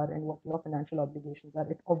constraints are, and what your financial obligations are,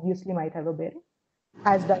 it obviously might have a bearing,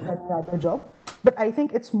 as does any other job. But I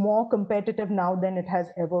think it's more competitive now than it has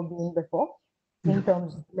ever been before, in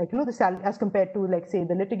terms, like, the salary as compared to, like, say,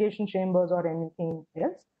 the litigation chambers or anything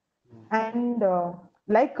else. And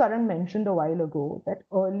like Karan mentioned a while ago, that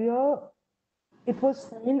earlier it was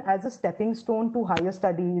seen as a stepping stone to higher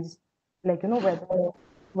studies, like,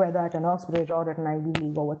 whether at an Oxbridge or at an Ivy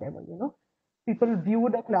League or whatever, people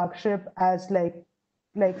viewed a clerkship as like,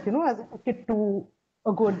 as a ticket to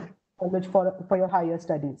a good college for your higher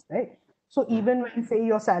studies, right? So even when, say,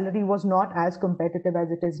 your salary was not as competitive as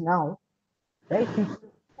it is now, right, people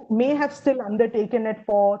may have still undertaken it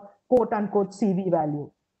for quote unquote CV value.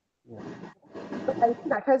 But I think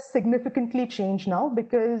that has significantly changed now,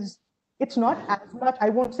 because it's not as much, I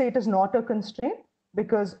won't say it is not a constraint,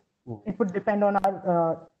 because it would depend on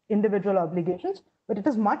our individual obligations, but it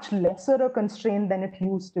is much lesser a constraint than it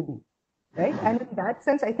used to be, right? And in that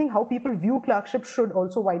sense, I think how people view clerkship should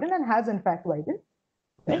also widen, and has in fact widened,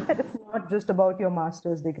 right? That it's not just about your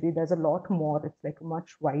master's degree, there's a lot more. It's like a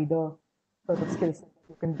much wider sort of skill set that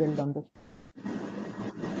you can build on this.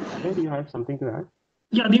 Do you have something to add?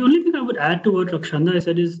 Yeah, the only thing I would add to what Rakshanda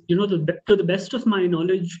said is, to the best of my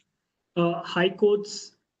knowledge, high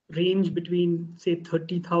courts range between, say,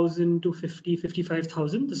 30,000 to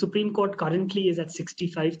 55,000. The Supreme Court currently is at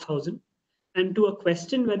 65,000. And to a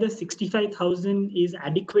question whether 65,000 is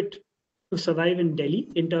adequate to survive in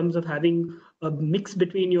Delhi in terms of having a mix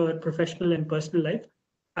between your professional and personal life,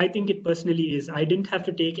 I think it personally is. I didn't have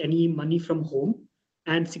to take any money from home,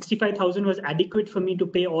 and 65,000 was adequate for me to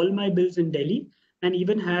pay all my bills in Delhi and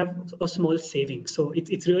even have a small saving. So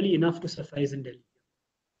it's really enough to suffice in Delhi.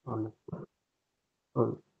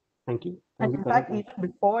 Thank you. And in fact, even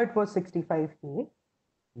before it was 65K,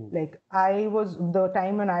 like the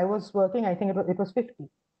time when I was working, I think it was 50,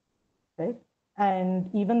 right?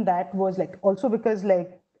 And even that was like, also because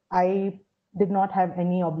like I did not have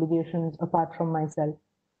any obligations apart from myself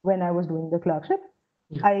when I was doing the clerkship.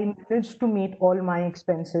 I managed to meet all my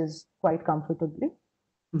expenses quite comfortably,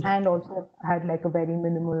 and also had like a very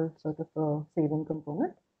minimal sort of a saving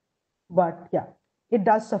component. But yeah, it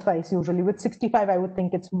does suffice usually. With 65, I would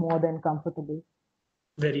think it's more than comfortable.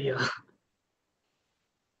 Very,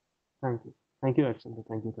 Thank you. Thank you, Rakshanda.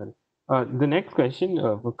 Thank you, Karan. The next question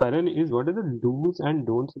for Karan is, what are the do's and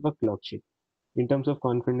don'ts of a clerkship in terms of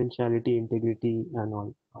confidentiality, integrity, and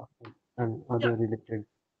all, and other related?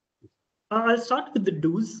 I'll start with the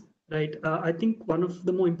do's, right? I think one of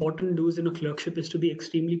the more important do's in a clerkship is to be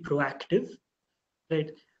extremely proactive, right?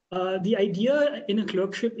 The idea in a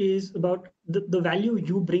clerkship is about the value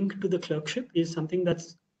you bring to the clerkship is something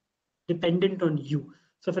that's dependent on you.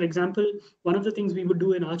 So, for example, one of the things we would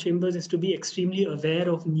do in our chambers is to be extremely aware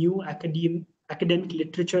of new academic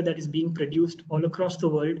literature that is being produced all across the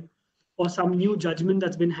world, or some new judgment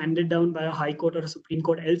that's been handed down by a high court or a Supreme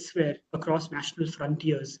Court elsewhere across national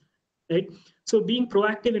frontiers, right? So being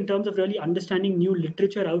proactive in terms of really understanding new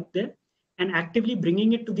literature out there and actively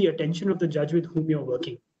bringing it to the attention of the judge with whom you're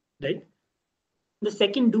working, right? The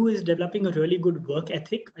second do is developing a really good work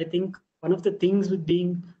ethic. I think one of the things with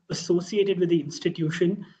being associated with the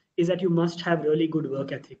institution is that you must have really good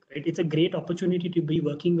work ethic, right? It's a great opportunity to be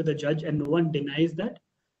working with a judge, and no one denies that.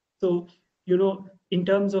 So, in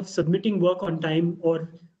terms of submitting work on time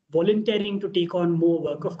or volunteering to take on more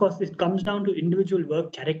work, of course, it comes down to individual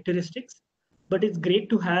work characteristics, but it's great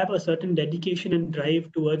to have a certain dedication and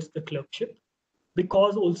drive towards the clerkship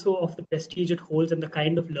because also of the prestige it holds and the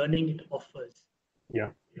kind of learning it offers. Yeah.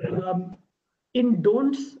 In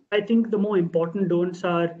don'ts, I think the more important don'ts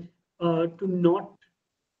are to not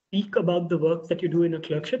speak about the work that you do in a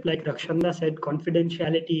clerkship. Like Rakshanda said,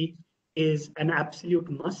 confidentiality is an absolute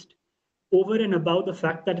must. Over and above the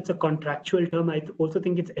fact that it's a contractual term, I also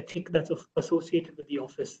think it's ethic that's associated with the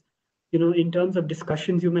office. In terms of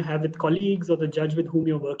discussions you may have with colleagues or the judge with whom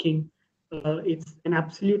you're working, it's an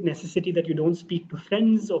absolute necessity that you don't speak to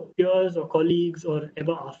friends or peers or colleagues or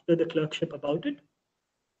ever after the clerkship about it.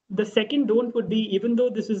 The second don't would be, even though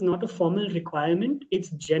this is not a formal requirement, it's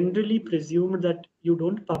generally presumed that you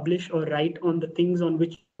don't publish or write on the things on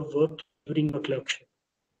which you've worked during a clerkship,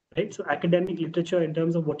 right? So academic literature in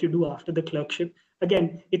terms of what you do after the clerkship,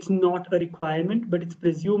 again, it's not a requirement, but it's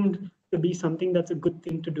presumed to be something that's a good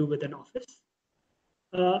thing to do with an office.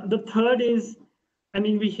 The third is, I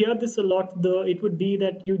mean, we hear this a lot, it would be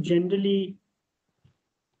that you generally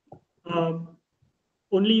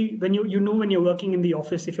only when when you're working in the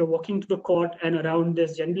office, if you're walking to the court and around,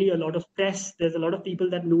 there's generally a lot of press, there's a lot of people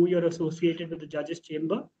that know you're associated with the judge's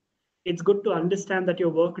chamber. It's good to understand that your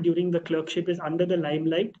work during the clerkship is under the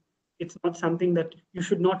limelight. It's not something that you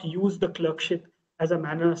should not use the clerkship as a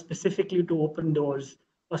manner specifically to open doors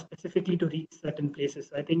or specifically to reach certain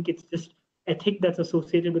places. I think it's just ethic that's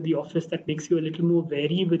associated with the office that makes you a little more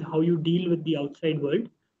wary with how you deal with the outside world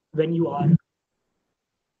when you are.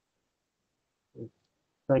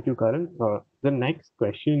 Thank you, Karan. The next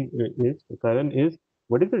question is, Karan, is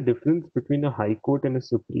what is the difference between a High Court and a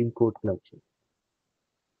Supreme Court clerkship?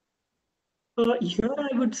 Here,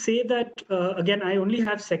 I would say that, again, I only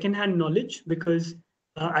have secondhand knowledge because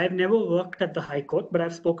I've never worked at the High Court, but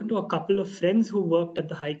I've spoken to a couple of friends who worked at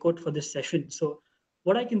the High Court for this session. So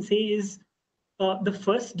what I can say is the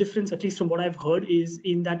first difference, at least from what I've heard, is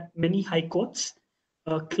in that many High Courts,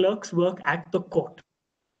 clerks work at the court.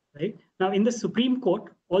 Right? Now, in the Supreme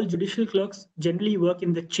Court, all judicial clerks generally work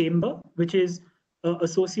in the chamber, which is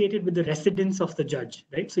associated with the residence of the judge.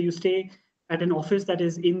 Right? So you stay at an office that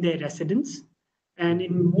is in their residence. And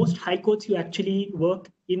in most high courts, you actually work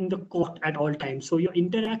in the court at all times. So your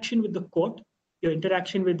interaction with the court, your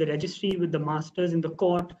interaction with the registry, with the masters in the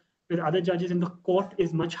court, with other judges in the court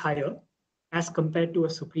is much higher as compared to a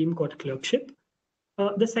Supreme Court clerkship.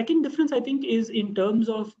 The second difference, I think, is in terms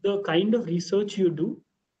of the kind of research you do.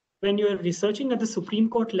 When you're researching at the Supreme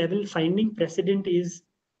Court level, finding precedent is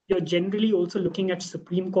you're generally also looking at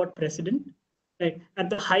Supreme Court precedent. Right?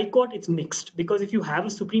 At the High Court, it's mixed because if you have a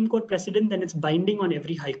Supreme Court precedent, then it's binding on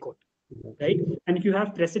every High Court. Right? And if you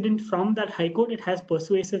have precedent from that High Court, it has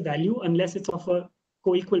persuasive value unless it's of a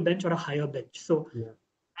co-equal bench or a higher bench. So the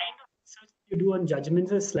kind of research you do on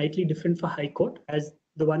judgments is slightly different for High Court as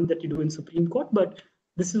the one that you do in Supreme Court. But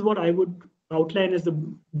this is what I would outline as the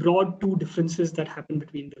broad two differences that happen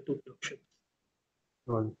between the two clerkships.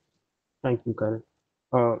 Thank you, Karan.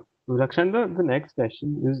 Rakshanda, the next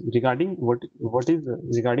question is regarding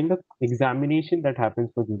regarding the examination that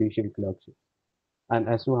happens for judicial clerkship, and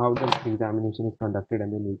as to how the examination is conducted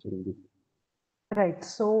and the nature of the. Right.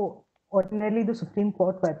 So ordinarily, the Supreme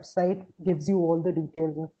Court website gives you all the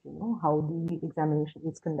details of how the examination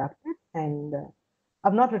is conducted, and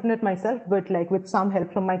I've not written it myself, but like with some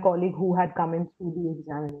help from my colleague who had come in through the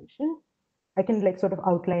examination, I can like sort of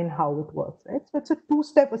outline how it works, right? So it's a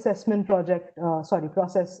two-step assessment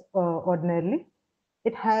process ordinarily.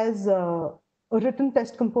 It has a written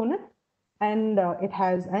test component and it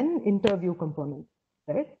has an interview component,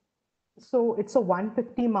 right? So it's a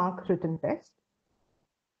 150 mark written test,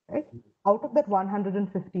 right? Out of that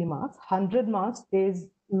 150 marks, 100 marks is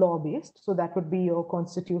law-based. So that would be your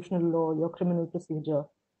constitutional law, your criminal procedure,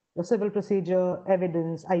 your civil procedure,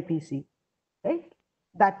 evidence, IPC, right?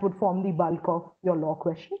 That would form the bulk of your law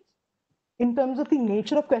questions. In terms of the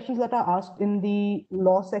nature of questions that are asked in the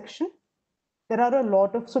law section, there are a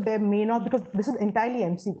lot of, so there may not, because this is entirely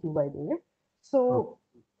MCQ, by the way. So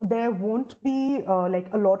there won't be like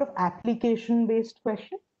a lot of application-based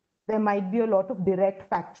questions. There might be a lot of direct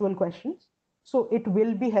factual questions. So it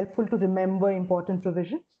will be helpful to remember important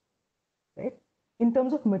provisions, right? In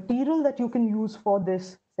terms of material that you can use for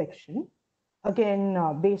this section, again,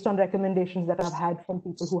 based on recommendations that I've had from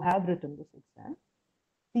people who have written this exam,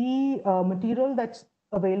 the material that's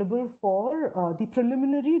available for the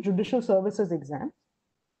preliminary judicial services exam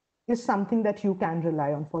is something that you can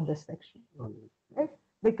rely on for this section, right?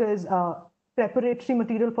 Because preparatory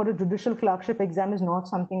material for a judicial clerkship exam is not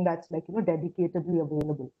something that's like, dedicatedly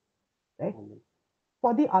available, right?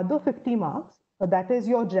 For the other 50 marks, that is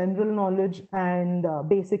your general knowledge and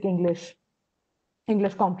basic English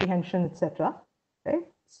comprehension, etc. Right?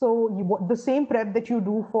 So the same prep that you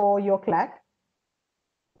do for your CLAT,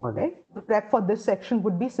 right? The prep for this section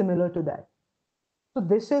would be similar to that. So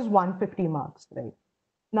this is 150 marks, right?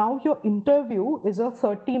 Now your interview is a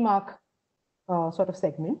 30 mark sort of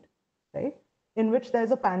segment, right? In which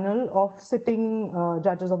there's a panel of sitting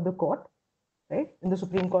judges of the court, right? In the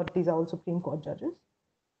Supreme Court, these are all Supreme Court judges.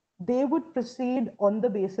 They would proceed on the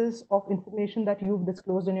basis of information that you've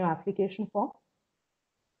disclosed in your application form,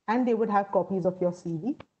 and they would have copies of your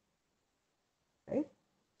CV, right?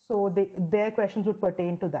 So their questions would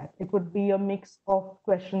pertain to that. It would be a mix of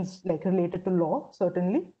questions like related to law,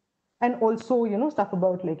 certainly, and also, stuff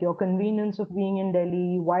about like your convenience of being in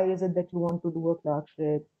Delhi, why is it that you want to do a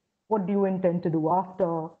clerkship, what do you intend to do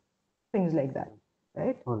after, things like that,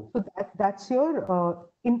 right? All So that's your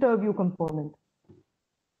interview component.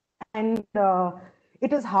 And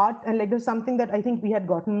it is hard, and like there's something that I think we had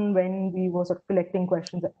gotten when we were sort of collecting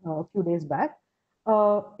questions a few days back.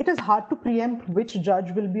 It is hard to preempt which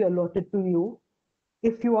judge will be allotted to you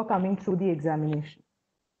if you are coming through the examination,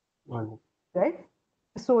 right. right?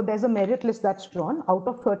 So there's a merit list that's drawn. Out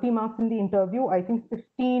of 30 marks in the interview, I think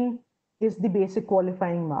 15 is the basic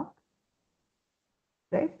qualifying mark,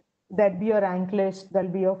 right? There'll be a rank list, there'll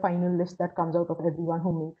be a final list that comes out of everyone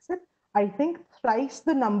who makes it. I think thrice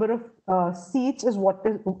the number of seats is what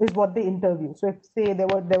they interview. So if say there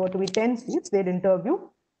were to be 10 seats, they'd interview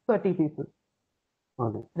 30 people,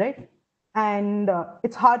 Okay. right? And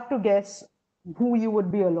it's hard to guess who you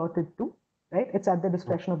would be allotted to, right? It's at the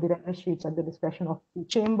discretion of the registry, it's at the discretion of the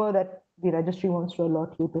chamber that the registry wants to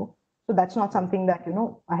allot you to. So that's not something that,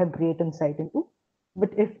 I have great insight into. But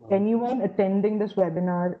if anyone attending this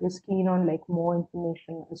webinar is keen on like more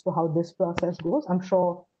information as to how this process goes, I'm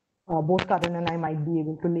sure both Karan and I might be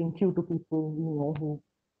able to link you to people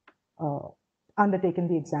who undertaken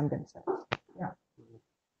the exam themselves. Yeah.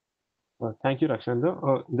 Thank you,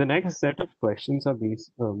 Rakshanda. The next set of questions are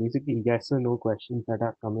basically yes or no questions that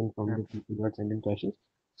are coming from the people who are sending questions.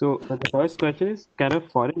 So the first question is, can a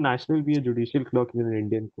foreign national be a judicial clerk in an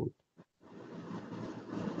Indian court?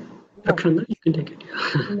 Rakshanda, you can take it.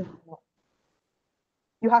 No.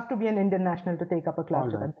 You have to be an Indian national to take up a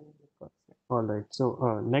clerkship at the Indian courts. All right.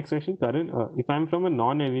 So next question, Karan. If I'm from a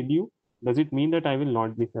non-NLU, does it mean that I will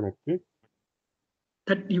not be selected?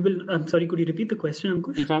 That you will. I'm sorry. Could you repeat the question,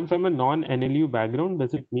 Ankush? If I'm from a non-NLU background,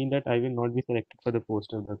 does it mean that I will not be selected for the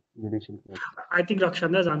post of the judicial clerk? I think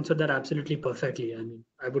Rakshanda has answered that absolutely perfectly. I mean,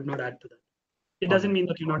 I would not add to that. It doesn't mean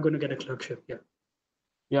that you're not going to get a clerkship. Yeah.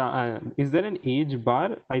 Yeah. Is there an age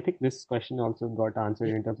bar? I think this question also got answered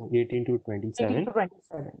in terms of 18 to 27. 18 to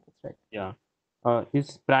 27, that's right. Yeah.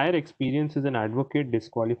 Is prior experience as an advocate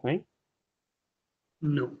disqualifying?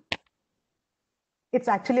 No. It's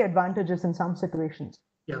actually advantageous in some situations.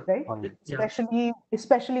 Yeah. Right? Yeah.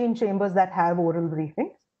 Especially in chambers that have oral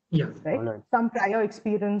briefings. Yeah. Right? Right. Some prior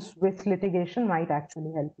experience with litigation might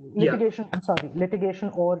actually help you. Litigation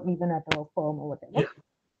or even at a firm or whatever. Yeah.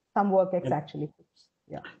 Some work X actually helps.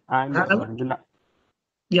 Yeah. And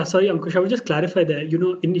yeah, sorry, Ankush, I would just clarify there.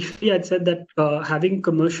 Initially I'd said that having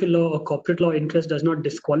commercial law or corporate law interest does not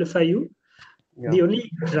disqualify you. Yeah. The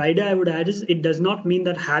only rider I would add is it does not mean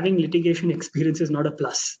that having litigation experience is not a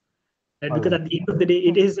plus. Right? Because at the end of the day,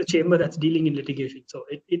 it is a chamber that's dealing in litigation. So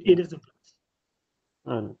it is a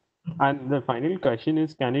plus. And the final question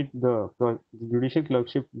is, can the judicial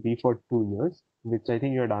clerkship be for 2 years? Which I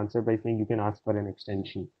think you had answered by saying you can ask for an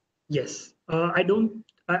extension. Yes. I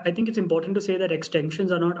think it's important to say that extensions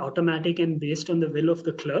are not automatic and based on the will of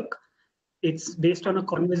the clerk. It's based on a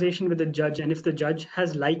conversation with the judge. And if the judge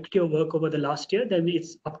has liked your work over the last year, then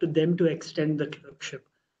it's up to them to extend the clerkship.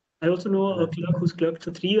 I also know a clerk who's clerked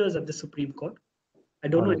for 3 years at the Supreme Court. I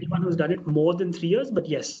don't know anyone who's done it more than 3 years, but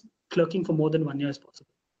yes, clerking for more than 1 year is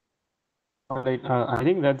possible. All right. I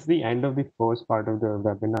think that's the end of the first part of the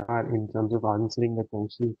webinar in terms of answering the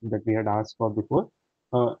questions that we had asked for before.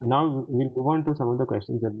 Now we'll move on to some of the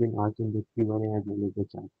questions that have been asked in the Q&A as well as the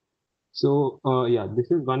chat. So yeah,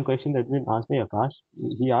 this is one question that's been asked by Akash.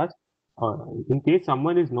 He asked, in case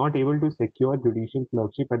someone is not able to secure judicial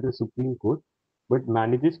clerkship at the Supreme Court, but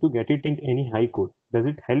manages to get it in any high court, does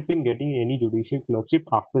it help in getting any judicial clerkship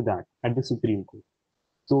after that at the Supreme Court?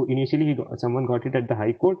 So initially someone got it at the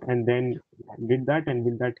High Court and then did that, and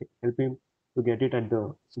will that help him to get it at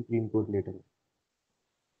the Supreme Court later?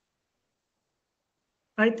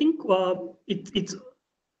 I think it's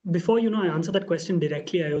before I answer that question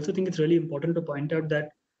directly. I also think it's really important to point out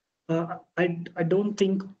that I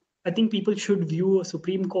think people should view a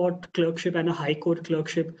Supreme Court clerkship and a High Court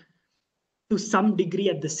clerkship to some degree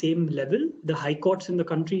at the same level. The high courts in the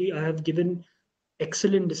country have given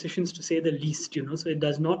excellent decisions, to say the least. So it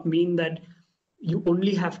does not mean that you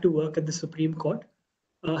only have to work at the Supreme Court.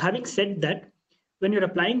 Having said that, when you're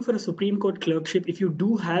applying for a Supreme Court clerkship, if you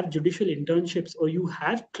do have judicial internships or you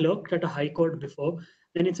have clerked at a high court before,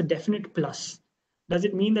 then it's a definite plus. Does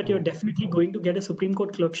it mean that you're definitely going to get a Supreme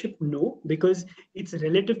Court clerkship? No, because it's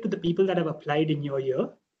relative to the people that have applied in your year.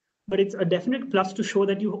 But it's a definite plus to show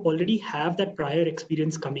that you already have that prior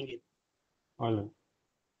experience coming in. All right.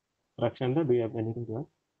 Rakshanda, do you have anything to add?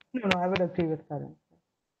 No, I would agree with Karan.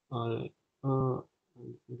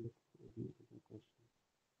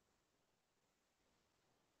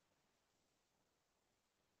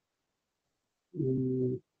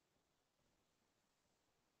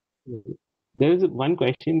 There is one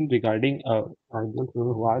question regarding, I don't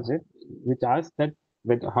know who asked it, which asked that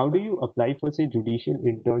But how do you apply for, say, judicial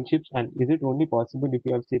internships? And is it only possible if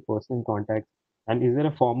you have, say, personal contacts? And is there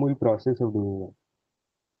a formal process of doing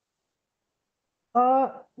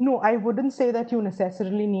that? No, I wouldn't say that you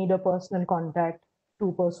necessarily need a personal contact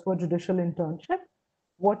to pursue a judicial internship.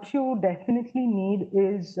 What you definitely need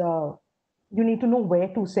is you need to know where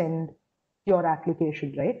to send your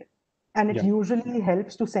application, right? And it Yeah. usually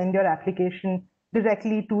helps to send your application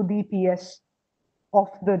directly to the PS of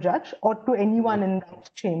the judge or to anyone in that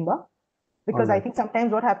chamber. Because I Alright. think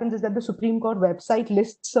sometimes what happens is that the Supreme Court website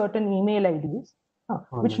lists certain email IDs,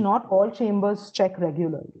 which Alright. not all chambers check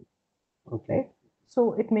regularly, Okay. right?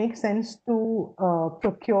 So it makes sense to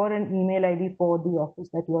procure an email ID for the office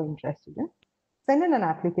that you're interested in. Send in an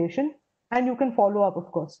application, and you can follow up. Of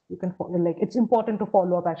course, you can follow, like it's important to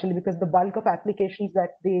follow up actually because the bulk of applications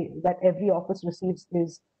that every office receives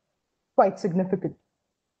is quite significant.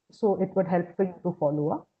 So it would help for you to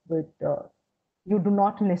follow up, but you do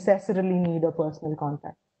not necessarily need a personal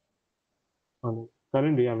contact. Alright.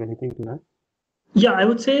 Karan, do you have anything to add? Yeah, I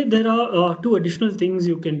would say there are two additional things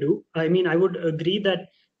you can do. I mean, I would agree that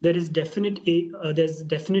there's definitely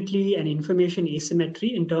an information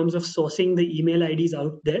asymmetry in terms of sourcing the email IDs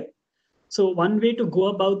out there. So one way to go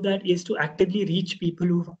about that is to actively reach people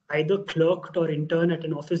who've either clerked or interned at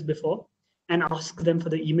an office before and ask them for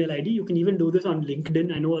the email ID. You can even do this on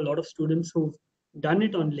LinkedIn. I know a lot of students who've done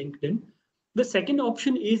it on LinkedIn. The second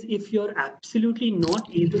option is if you're absolutely not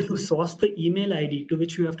able to source the email ID to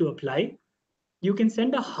which you have to apply, you can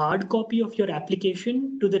send a hard copy of your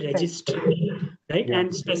application to the registry, right? Yeah.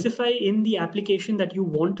 And specify in the application that you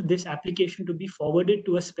want this application to be forwarded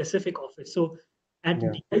to a specific office. So at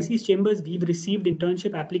Yeah. DIC's chambers, we've received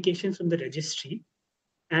internship applications from the registry.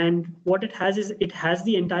 And what it has is it has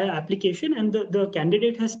the entire application, and the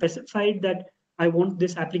candidate has specified that I want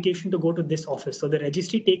this application to go to this office. So the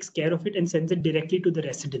registry takes care of it and sends it directly to the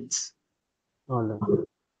residents. Alright.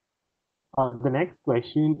 The next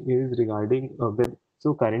question is regarding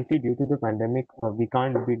so currently due to the pandemic, we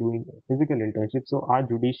can't be doing physical internships. So are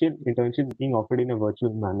judicial internships being offered in a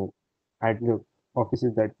virtual manner at the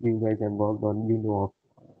offices that you guys have worked on? You know of?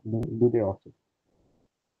 Do they offer?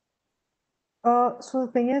 So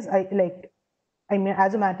the thing is, I mean,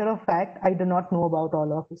 as a matter of fact, I do not know about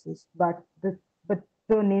all offices, but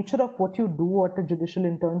the nature of what you do at a judicial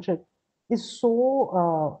internship is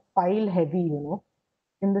so file heavy,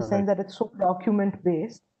 in the sense Alright. that it's so document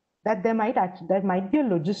based that there might be a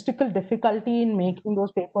logistical difficulty in making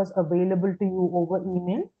those papers available to you over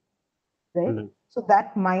email, right? Alright. So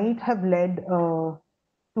that might have led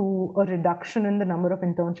to a reduction in the number of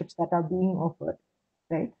internships that are being offered,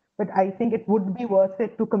 right? But I think it would be worth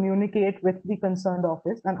it to communicate with the concerned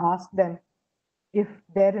office and ask them if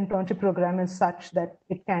their internship program is such that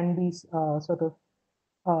it can be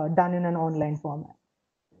done in an online format.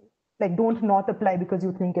 Like, don't not apply because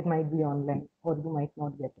you think it might be online or you might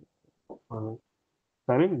not get it. Alright.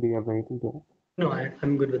 Karan, do you have anything to add? No,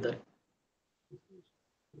 I'm good with that.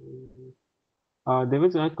 There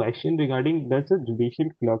was a question regarding does a judicial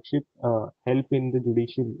clerkship help in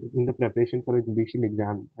the preparation for a judicial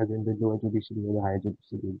exam, as in the lower judicial or the higher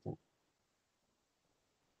judicial exam?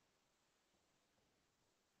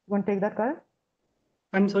 You want to take that, Karan?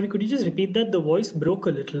 I'm sorry, could you just repeat that? The voice broke a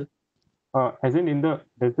little. As in does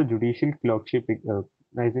the judicial clerkship,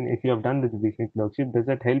 as in if you have done the judicial clerkship, does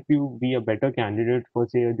that help you be a better candidate for,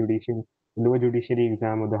 say, a lower judiciary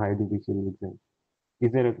exam or the higher judiciary exam?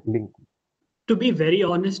 Is there a link? To be very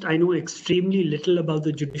honest, I know extremely little about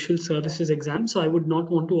the judicial services exam, so I would not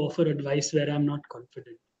want to offer advice where I'm not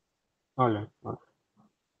confident. All right.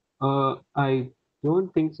 I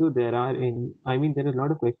don't think so. There are any. I mean, there are a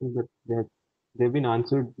lot of questions, but they've been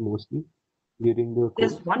answered mostly during the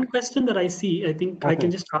There's course. one question that I see. I think I Okay.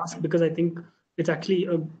 can just ask because I think it's actually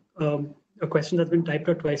a question that's been typed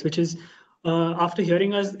out twice, which is after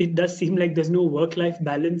hearing us, it does seem like there's no work-life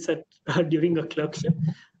balance during a clerkship.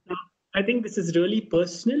 Uh, I think this is really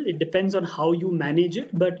personal. It depends on how you manage it.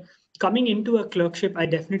 But coming into a clerkship, I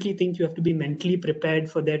definitely think you have to be mentally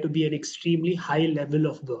prepared for there to be an extremely high level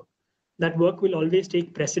of work. That work will always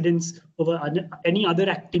take precedence over any other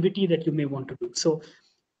activity that you may want to do. So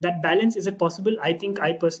that balance, is it possible? I think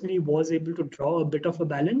I personally was able to draw a bit of a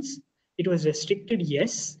balance. It was restricted,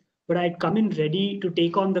 yes, but I'd come in ready to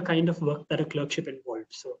take on the kind of work that a clerkship involved.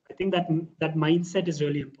 So I think that mindset is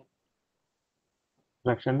really important.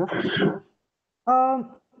 Rakshanda?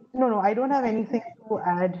 No, I don't have anything to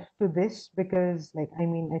add to this because, I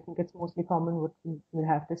think it's mostly common what you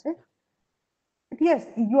have to say. But yes,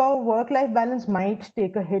 your work-life balance might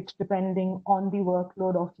take a hit depending on the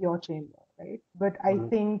workload of your chamber, right? But I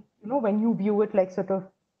think, when you view it like sort of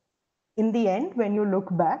in the end, when you look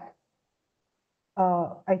back,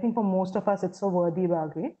 I think for most of us, it's a worthy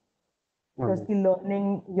bargain because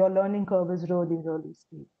your learning curve is really, really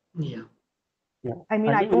steep. Yeah. Yeah. I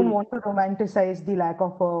mean, I don't want to romanticize the lack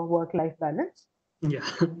of a work-life balance. Yeah.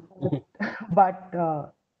 But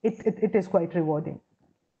it is quite rewarding.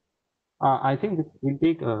 I think we'll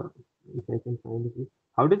take, if I can find it.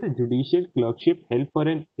 How does a judicial clerkship help for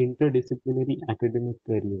an interdisciplinary academic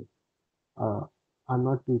career? I'm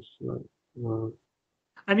not too sure.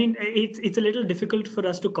 I mean, it's a little difficult for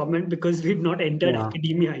us to comment because we've not entered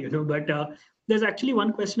academia, but there's actually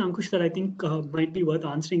one question, Ankush, that I think might be worth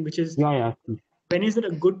answering, which is, when is it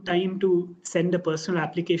a good time to send a personal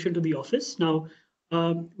application to the office? Now,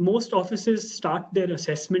 most offices start their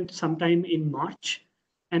assessment sometime in March,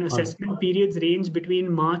 and assessment periods range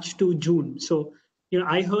between March to June. So,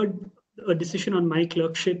 I heard a decision on my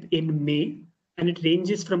clerkship in May, and it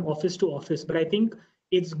ranges from office to office. But I think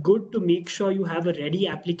it's good to make sure you have a ready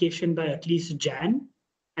application by at least Jan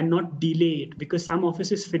and not delay it, because some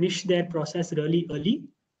offices finish their process really early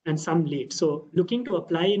and some late. So looking to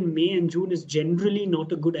apply in May and June is generally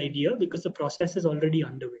not a good idea because the process is already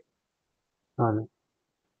underway.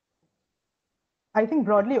 I think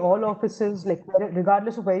broadly all offices, like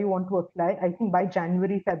regardless of where you want to apply, I think by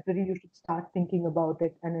January, February, you should start thinking about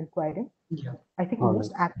it and inquiring. Yeah. I think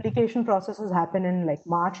most application processes happen in like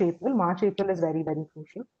March, April. March, April is very, very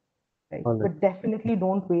crucial. Right? But definitely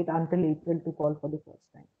don't wait until April to call for the first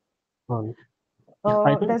time.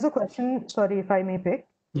 There's a question, sorry if I may pick.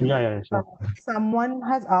 Sure. Someone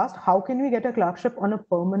has asked, how can we get a clerkship on a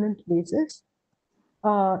permanent basis?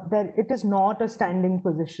 That it is not a standing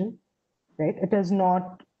position, right? It is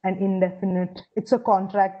not an indefinite, it's a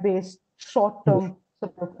contract-based short-term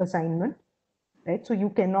sort of assignment, right? So you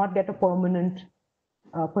cannot get a permanent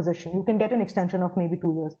position. You can get an extension of maybe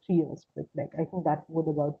 2 years, 3 years, but like I think that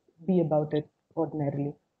would be about it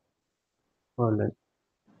ordinarily. All right.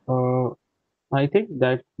 I think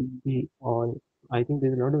that would be all. I think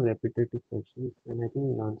there's a lot of repetitive questions, and I think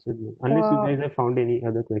we answered them. Unless you guys have found any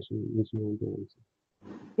other question which you want to answer.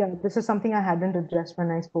 Yeah, this is something I hadn't addressed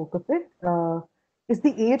when I spoke of it. Is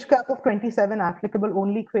the age cap of 27 applicable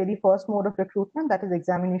only query first mode of recruitment, that is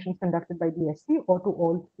examinations conducted by the SC, or to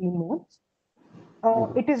all 3 modes?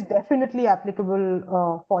 It is definitely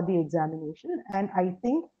applicable for the examination. And I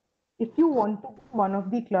think if you want to be one of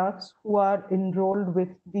the clerks who are enrolled with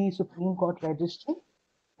the Supreme Court registry,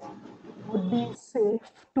 it would be safe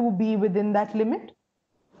to be within that limit.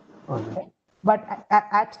 Okay. But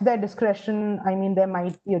at their discretion, I mean, there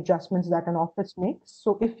might be adjustments that an office makes.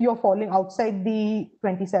 So if you're falling outside the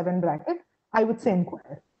 27 bracket, I would say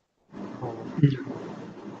inquire.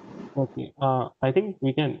 Okay. I think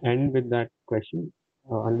we can end with that question,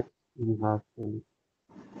 unless you have any.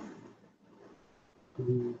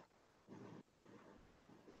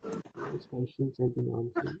 Those questions have been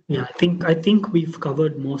answered. Yeah, I think we've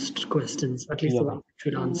covered most questions, at least the ones we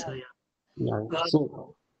should answer.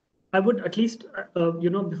 So I would at least,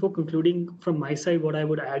 before concluding from my side, what I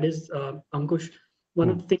would add is, Ankush, one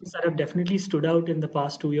of the things that have definitely stood out in the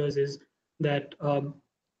past 2 years is that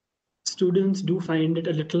students do find it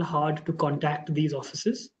a little hard to contact these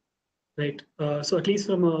offices, right? So at least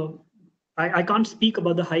I can't speak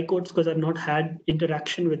about the high courts because I've not had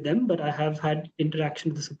interaction with them, but I have had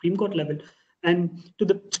interaction at the Supreme Court level. And to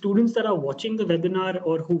the students that are watching the webinar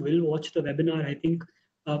or who will watch the webinar, I think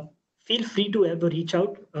feel free to ever reach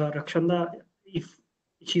out, Rakshanda, if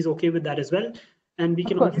she's okay with that as well. And we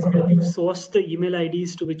can always help you source the email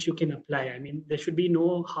IDs to which you can apply. I mean, there should be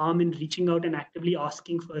no harm in reaching out and actively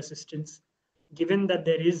asking for assistance, given that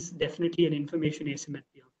there is definitely an information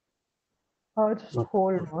asymmetry. Just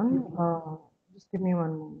hold on. Just give me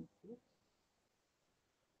 1 moment.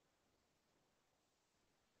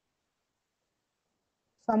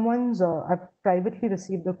 I've privately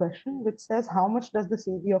received a question which says, how much does the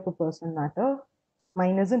CV of a person matter?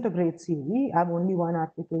 Mine isn't a great CV. I have only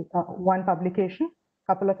one publication,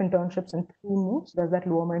 couple of internships and 3 moves. Does that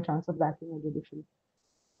lower my chance of bagging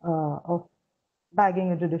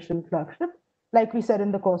a judicial clerkship? Like we said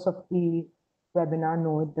in the course of the webinar,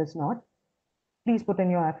 no, it does not. Please put in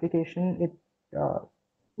your application.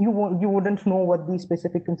 You wouldn't know what the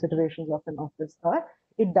specific considerations of an office are.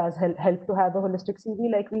 It does help to have a holistic CV,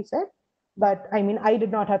 like we said. But I mean, I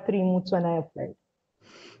did not have 3 moods when I applied.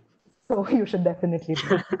 So you should definitely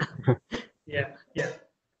do it. Yeah.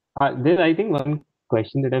 There's, I think, one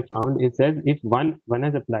question that I found. It says, if one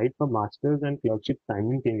has applied for masters and clerkship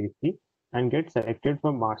simultaneously and gets selected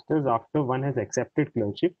for masters after one has accepted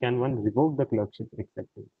clerkship, can one revoke the clerkship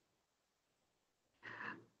acceptance?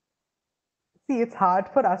 See, it's hard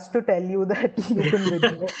for us to tell you that you can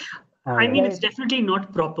withdraw. I mean, Right. it's definitely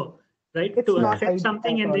not proper, right? It's To not accept ideal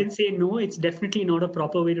something at and all. then say no, it's definitely not a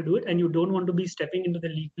proper way to do it, and you don't want to be stepping into the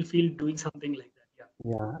legal field doing something like that.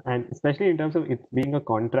 Yeah. Yeah, and especially in terms of it being a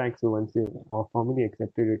contract, so once you are formally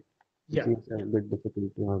accepted it, it Yeah. seems a bit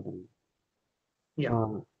difficult to have done. Yeah.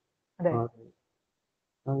 Right. Uh,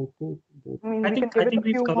 I think that, I mean, I we can think give it a we've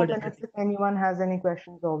few more covered minutes everything. if anyone has any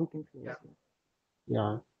questions, or we can close. Yeah.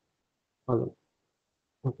 yeah. Okay.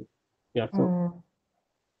 Okay. Yeah. So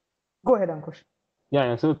Go ahead, Ankush.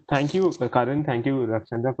 yeah. So thank you, Karan. Thank you,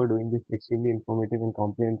 Rakshanda, for doing this extremely informative and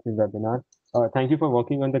comprehensive webinar. Thank you for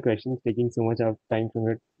working on the questions, taking so much of time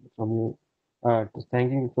from you.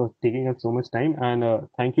 Thank you for taking up so much time, and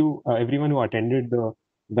thank you everyone who attended the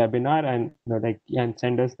webinar and and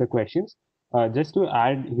send us the questions. Just to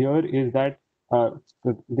add here is that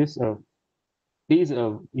this please,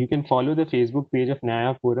 you can follow the Facebook page of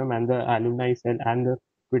Nyaya Forum and the Alumni Cell and the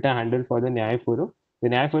Twitter handle for the Nyaya Forum. The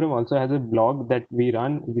Nyaya Forum also has a blog that we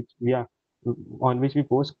run, on which we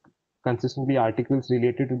post consistently articles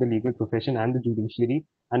related to the legal profession and the judiciary,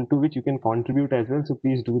 and to which you can contribute as well. So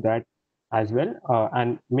please do that as well,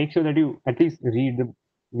 and make sure that you at least read the.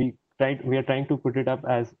 We are trying to put it up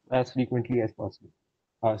as frequently as possible.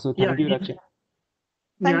 So Yeah. thank you, Raksha.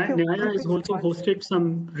 Thank you. Nyaya Thank has you so also much. hosted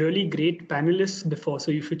some really great panelists before,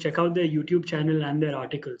 so you should check out their YouTube channel and their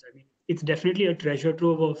articles. I mean, it's definitely a treasure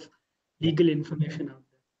trove of legal information out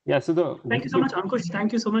there. Yeah. So the Thank you so much, Ankush.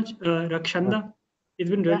 Thank you so much, Rakshanda. It's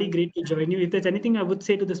been really great to join you. If there's anything I would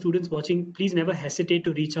say to the students watching, please never hesitate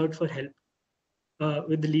to reach out for help.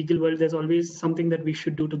 With the legal world, there's always something that we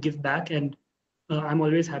should do to give back, and I'm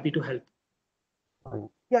always happy to help.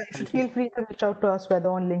 Yeah, you should feel free to reach out to us, whether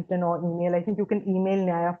on LinkedIn or email. I think you can email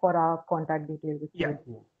Nyaya for our contact details if Yeah.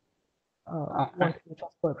 you want to reach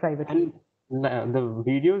us for privately. And the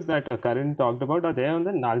videos that Karan talked about are there on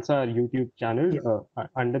the NALSAR YouTube channel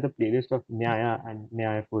under the playlist of Nyaya and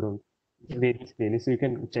Nyaya Forum, various playlists. So you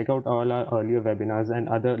can check out all our earlier webinars and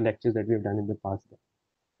other lectures that we've done in the past.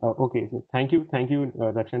 Okay, so thank you,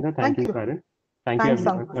 Rakshanda, thank you, Karan, thank you Thanks,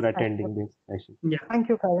 everyone Ankush. for attending this session. Yeah. Thank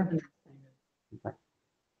you, Karan. Bye.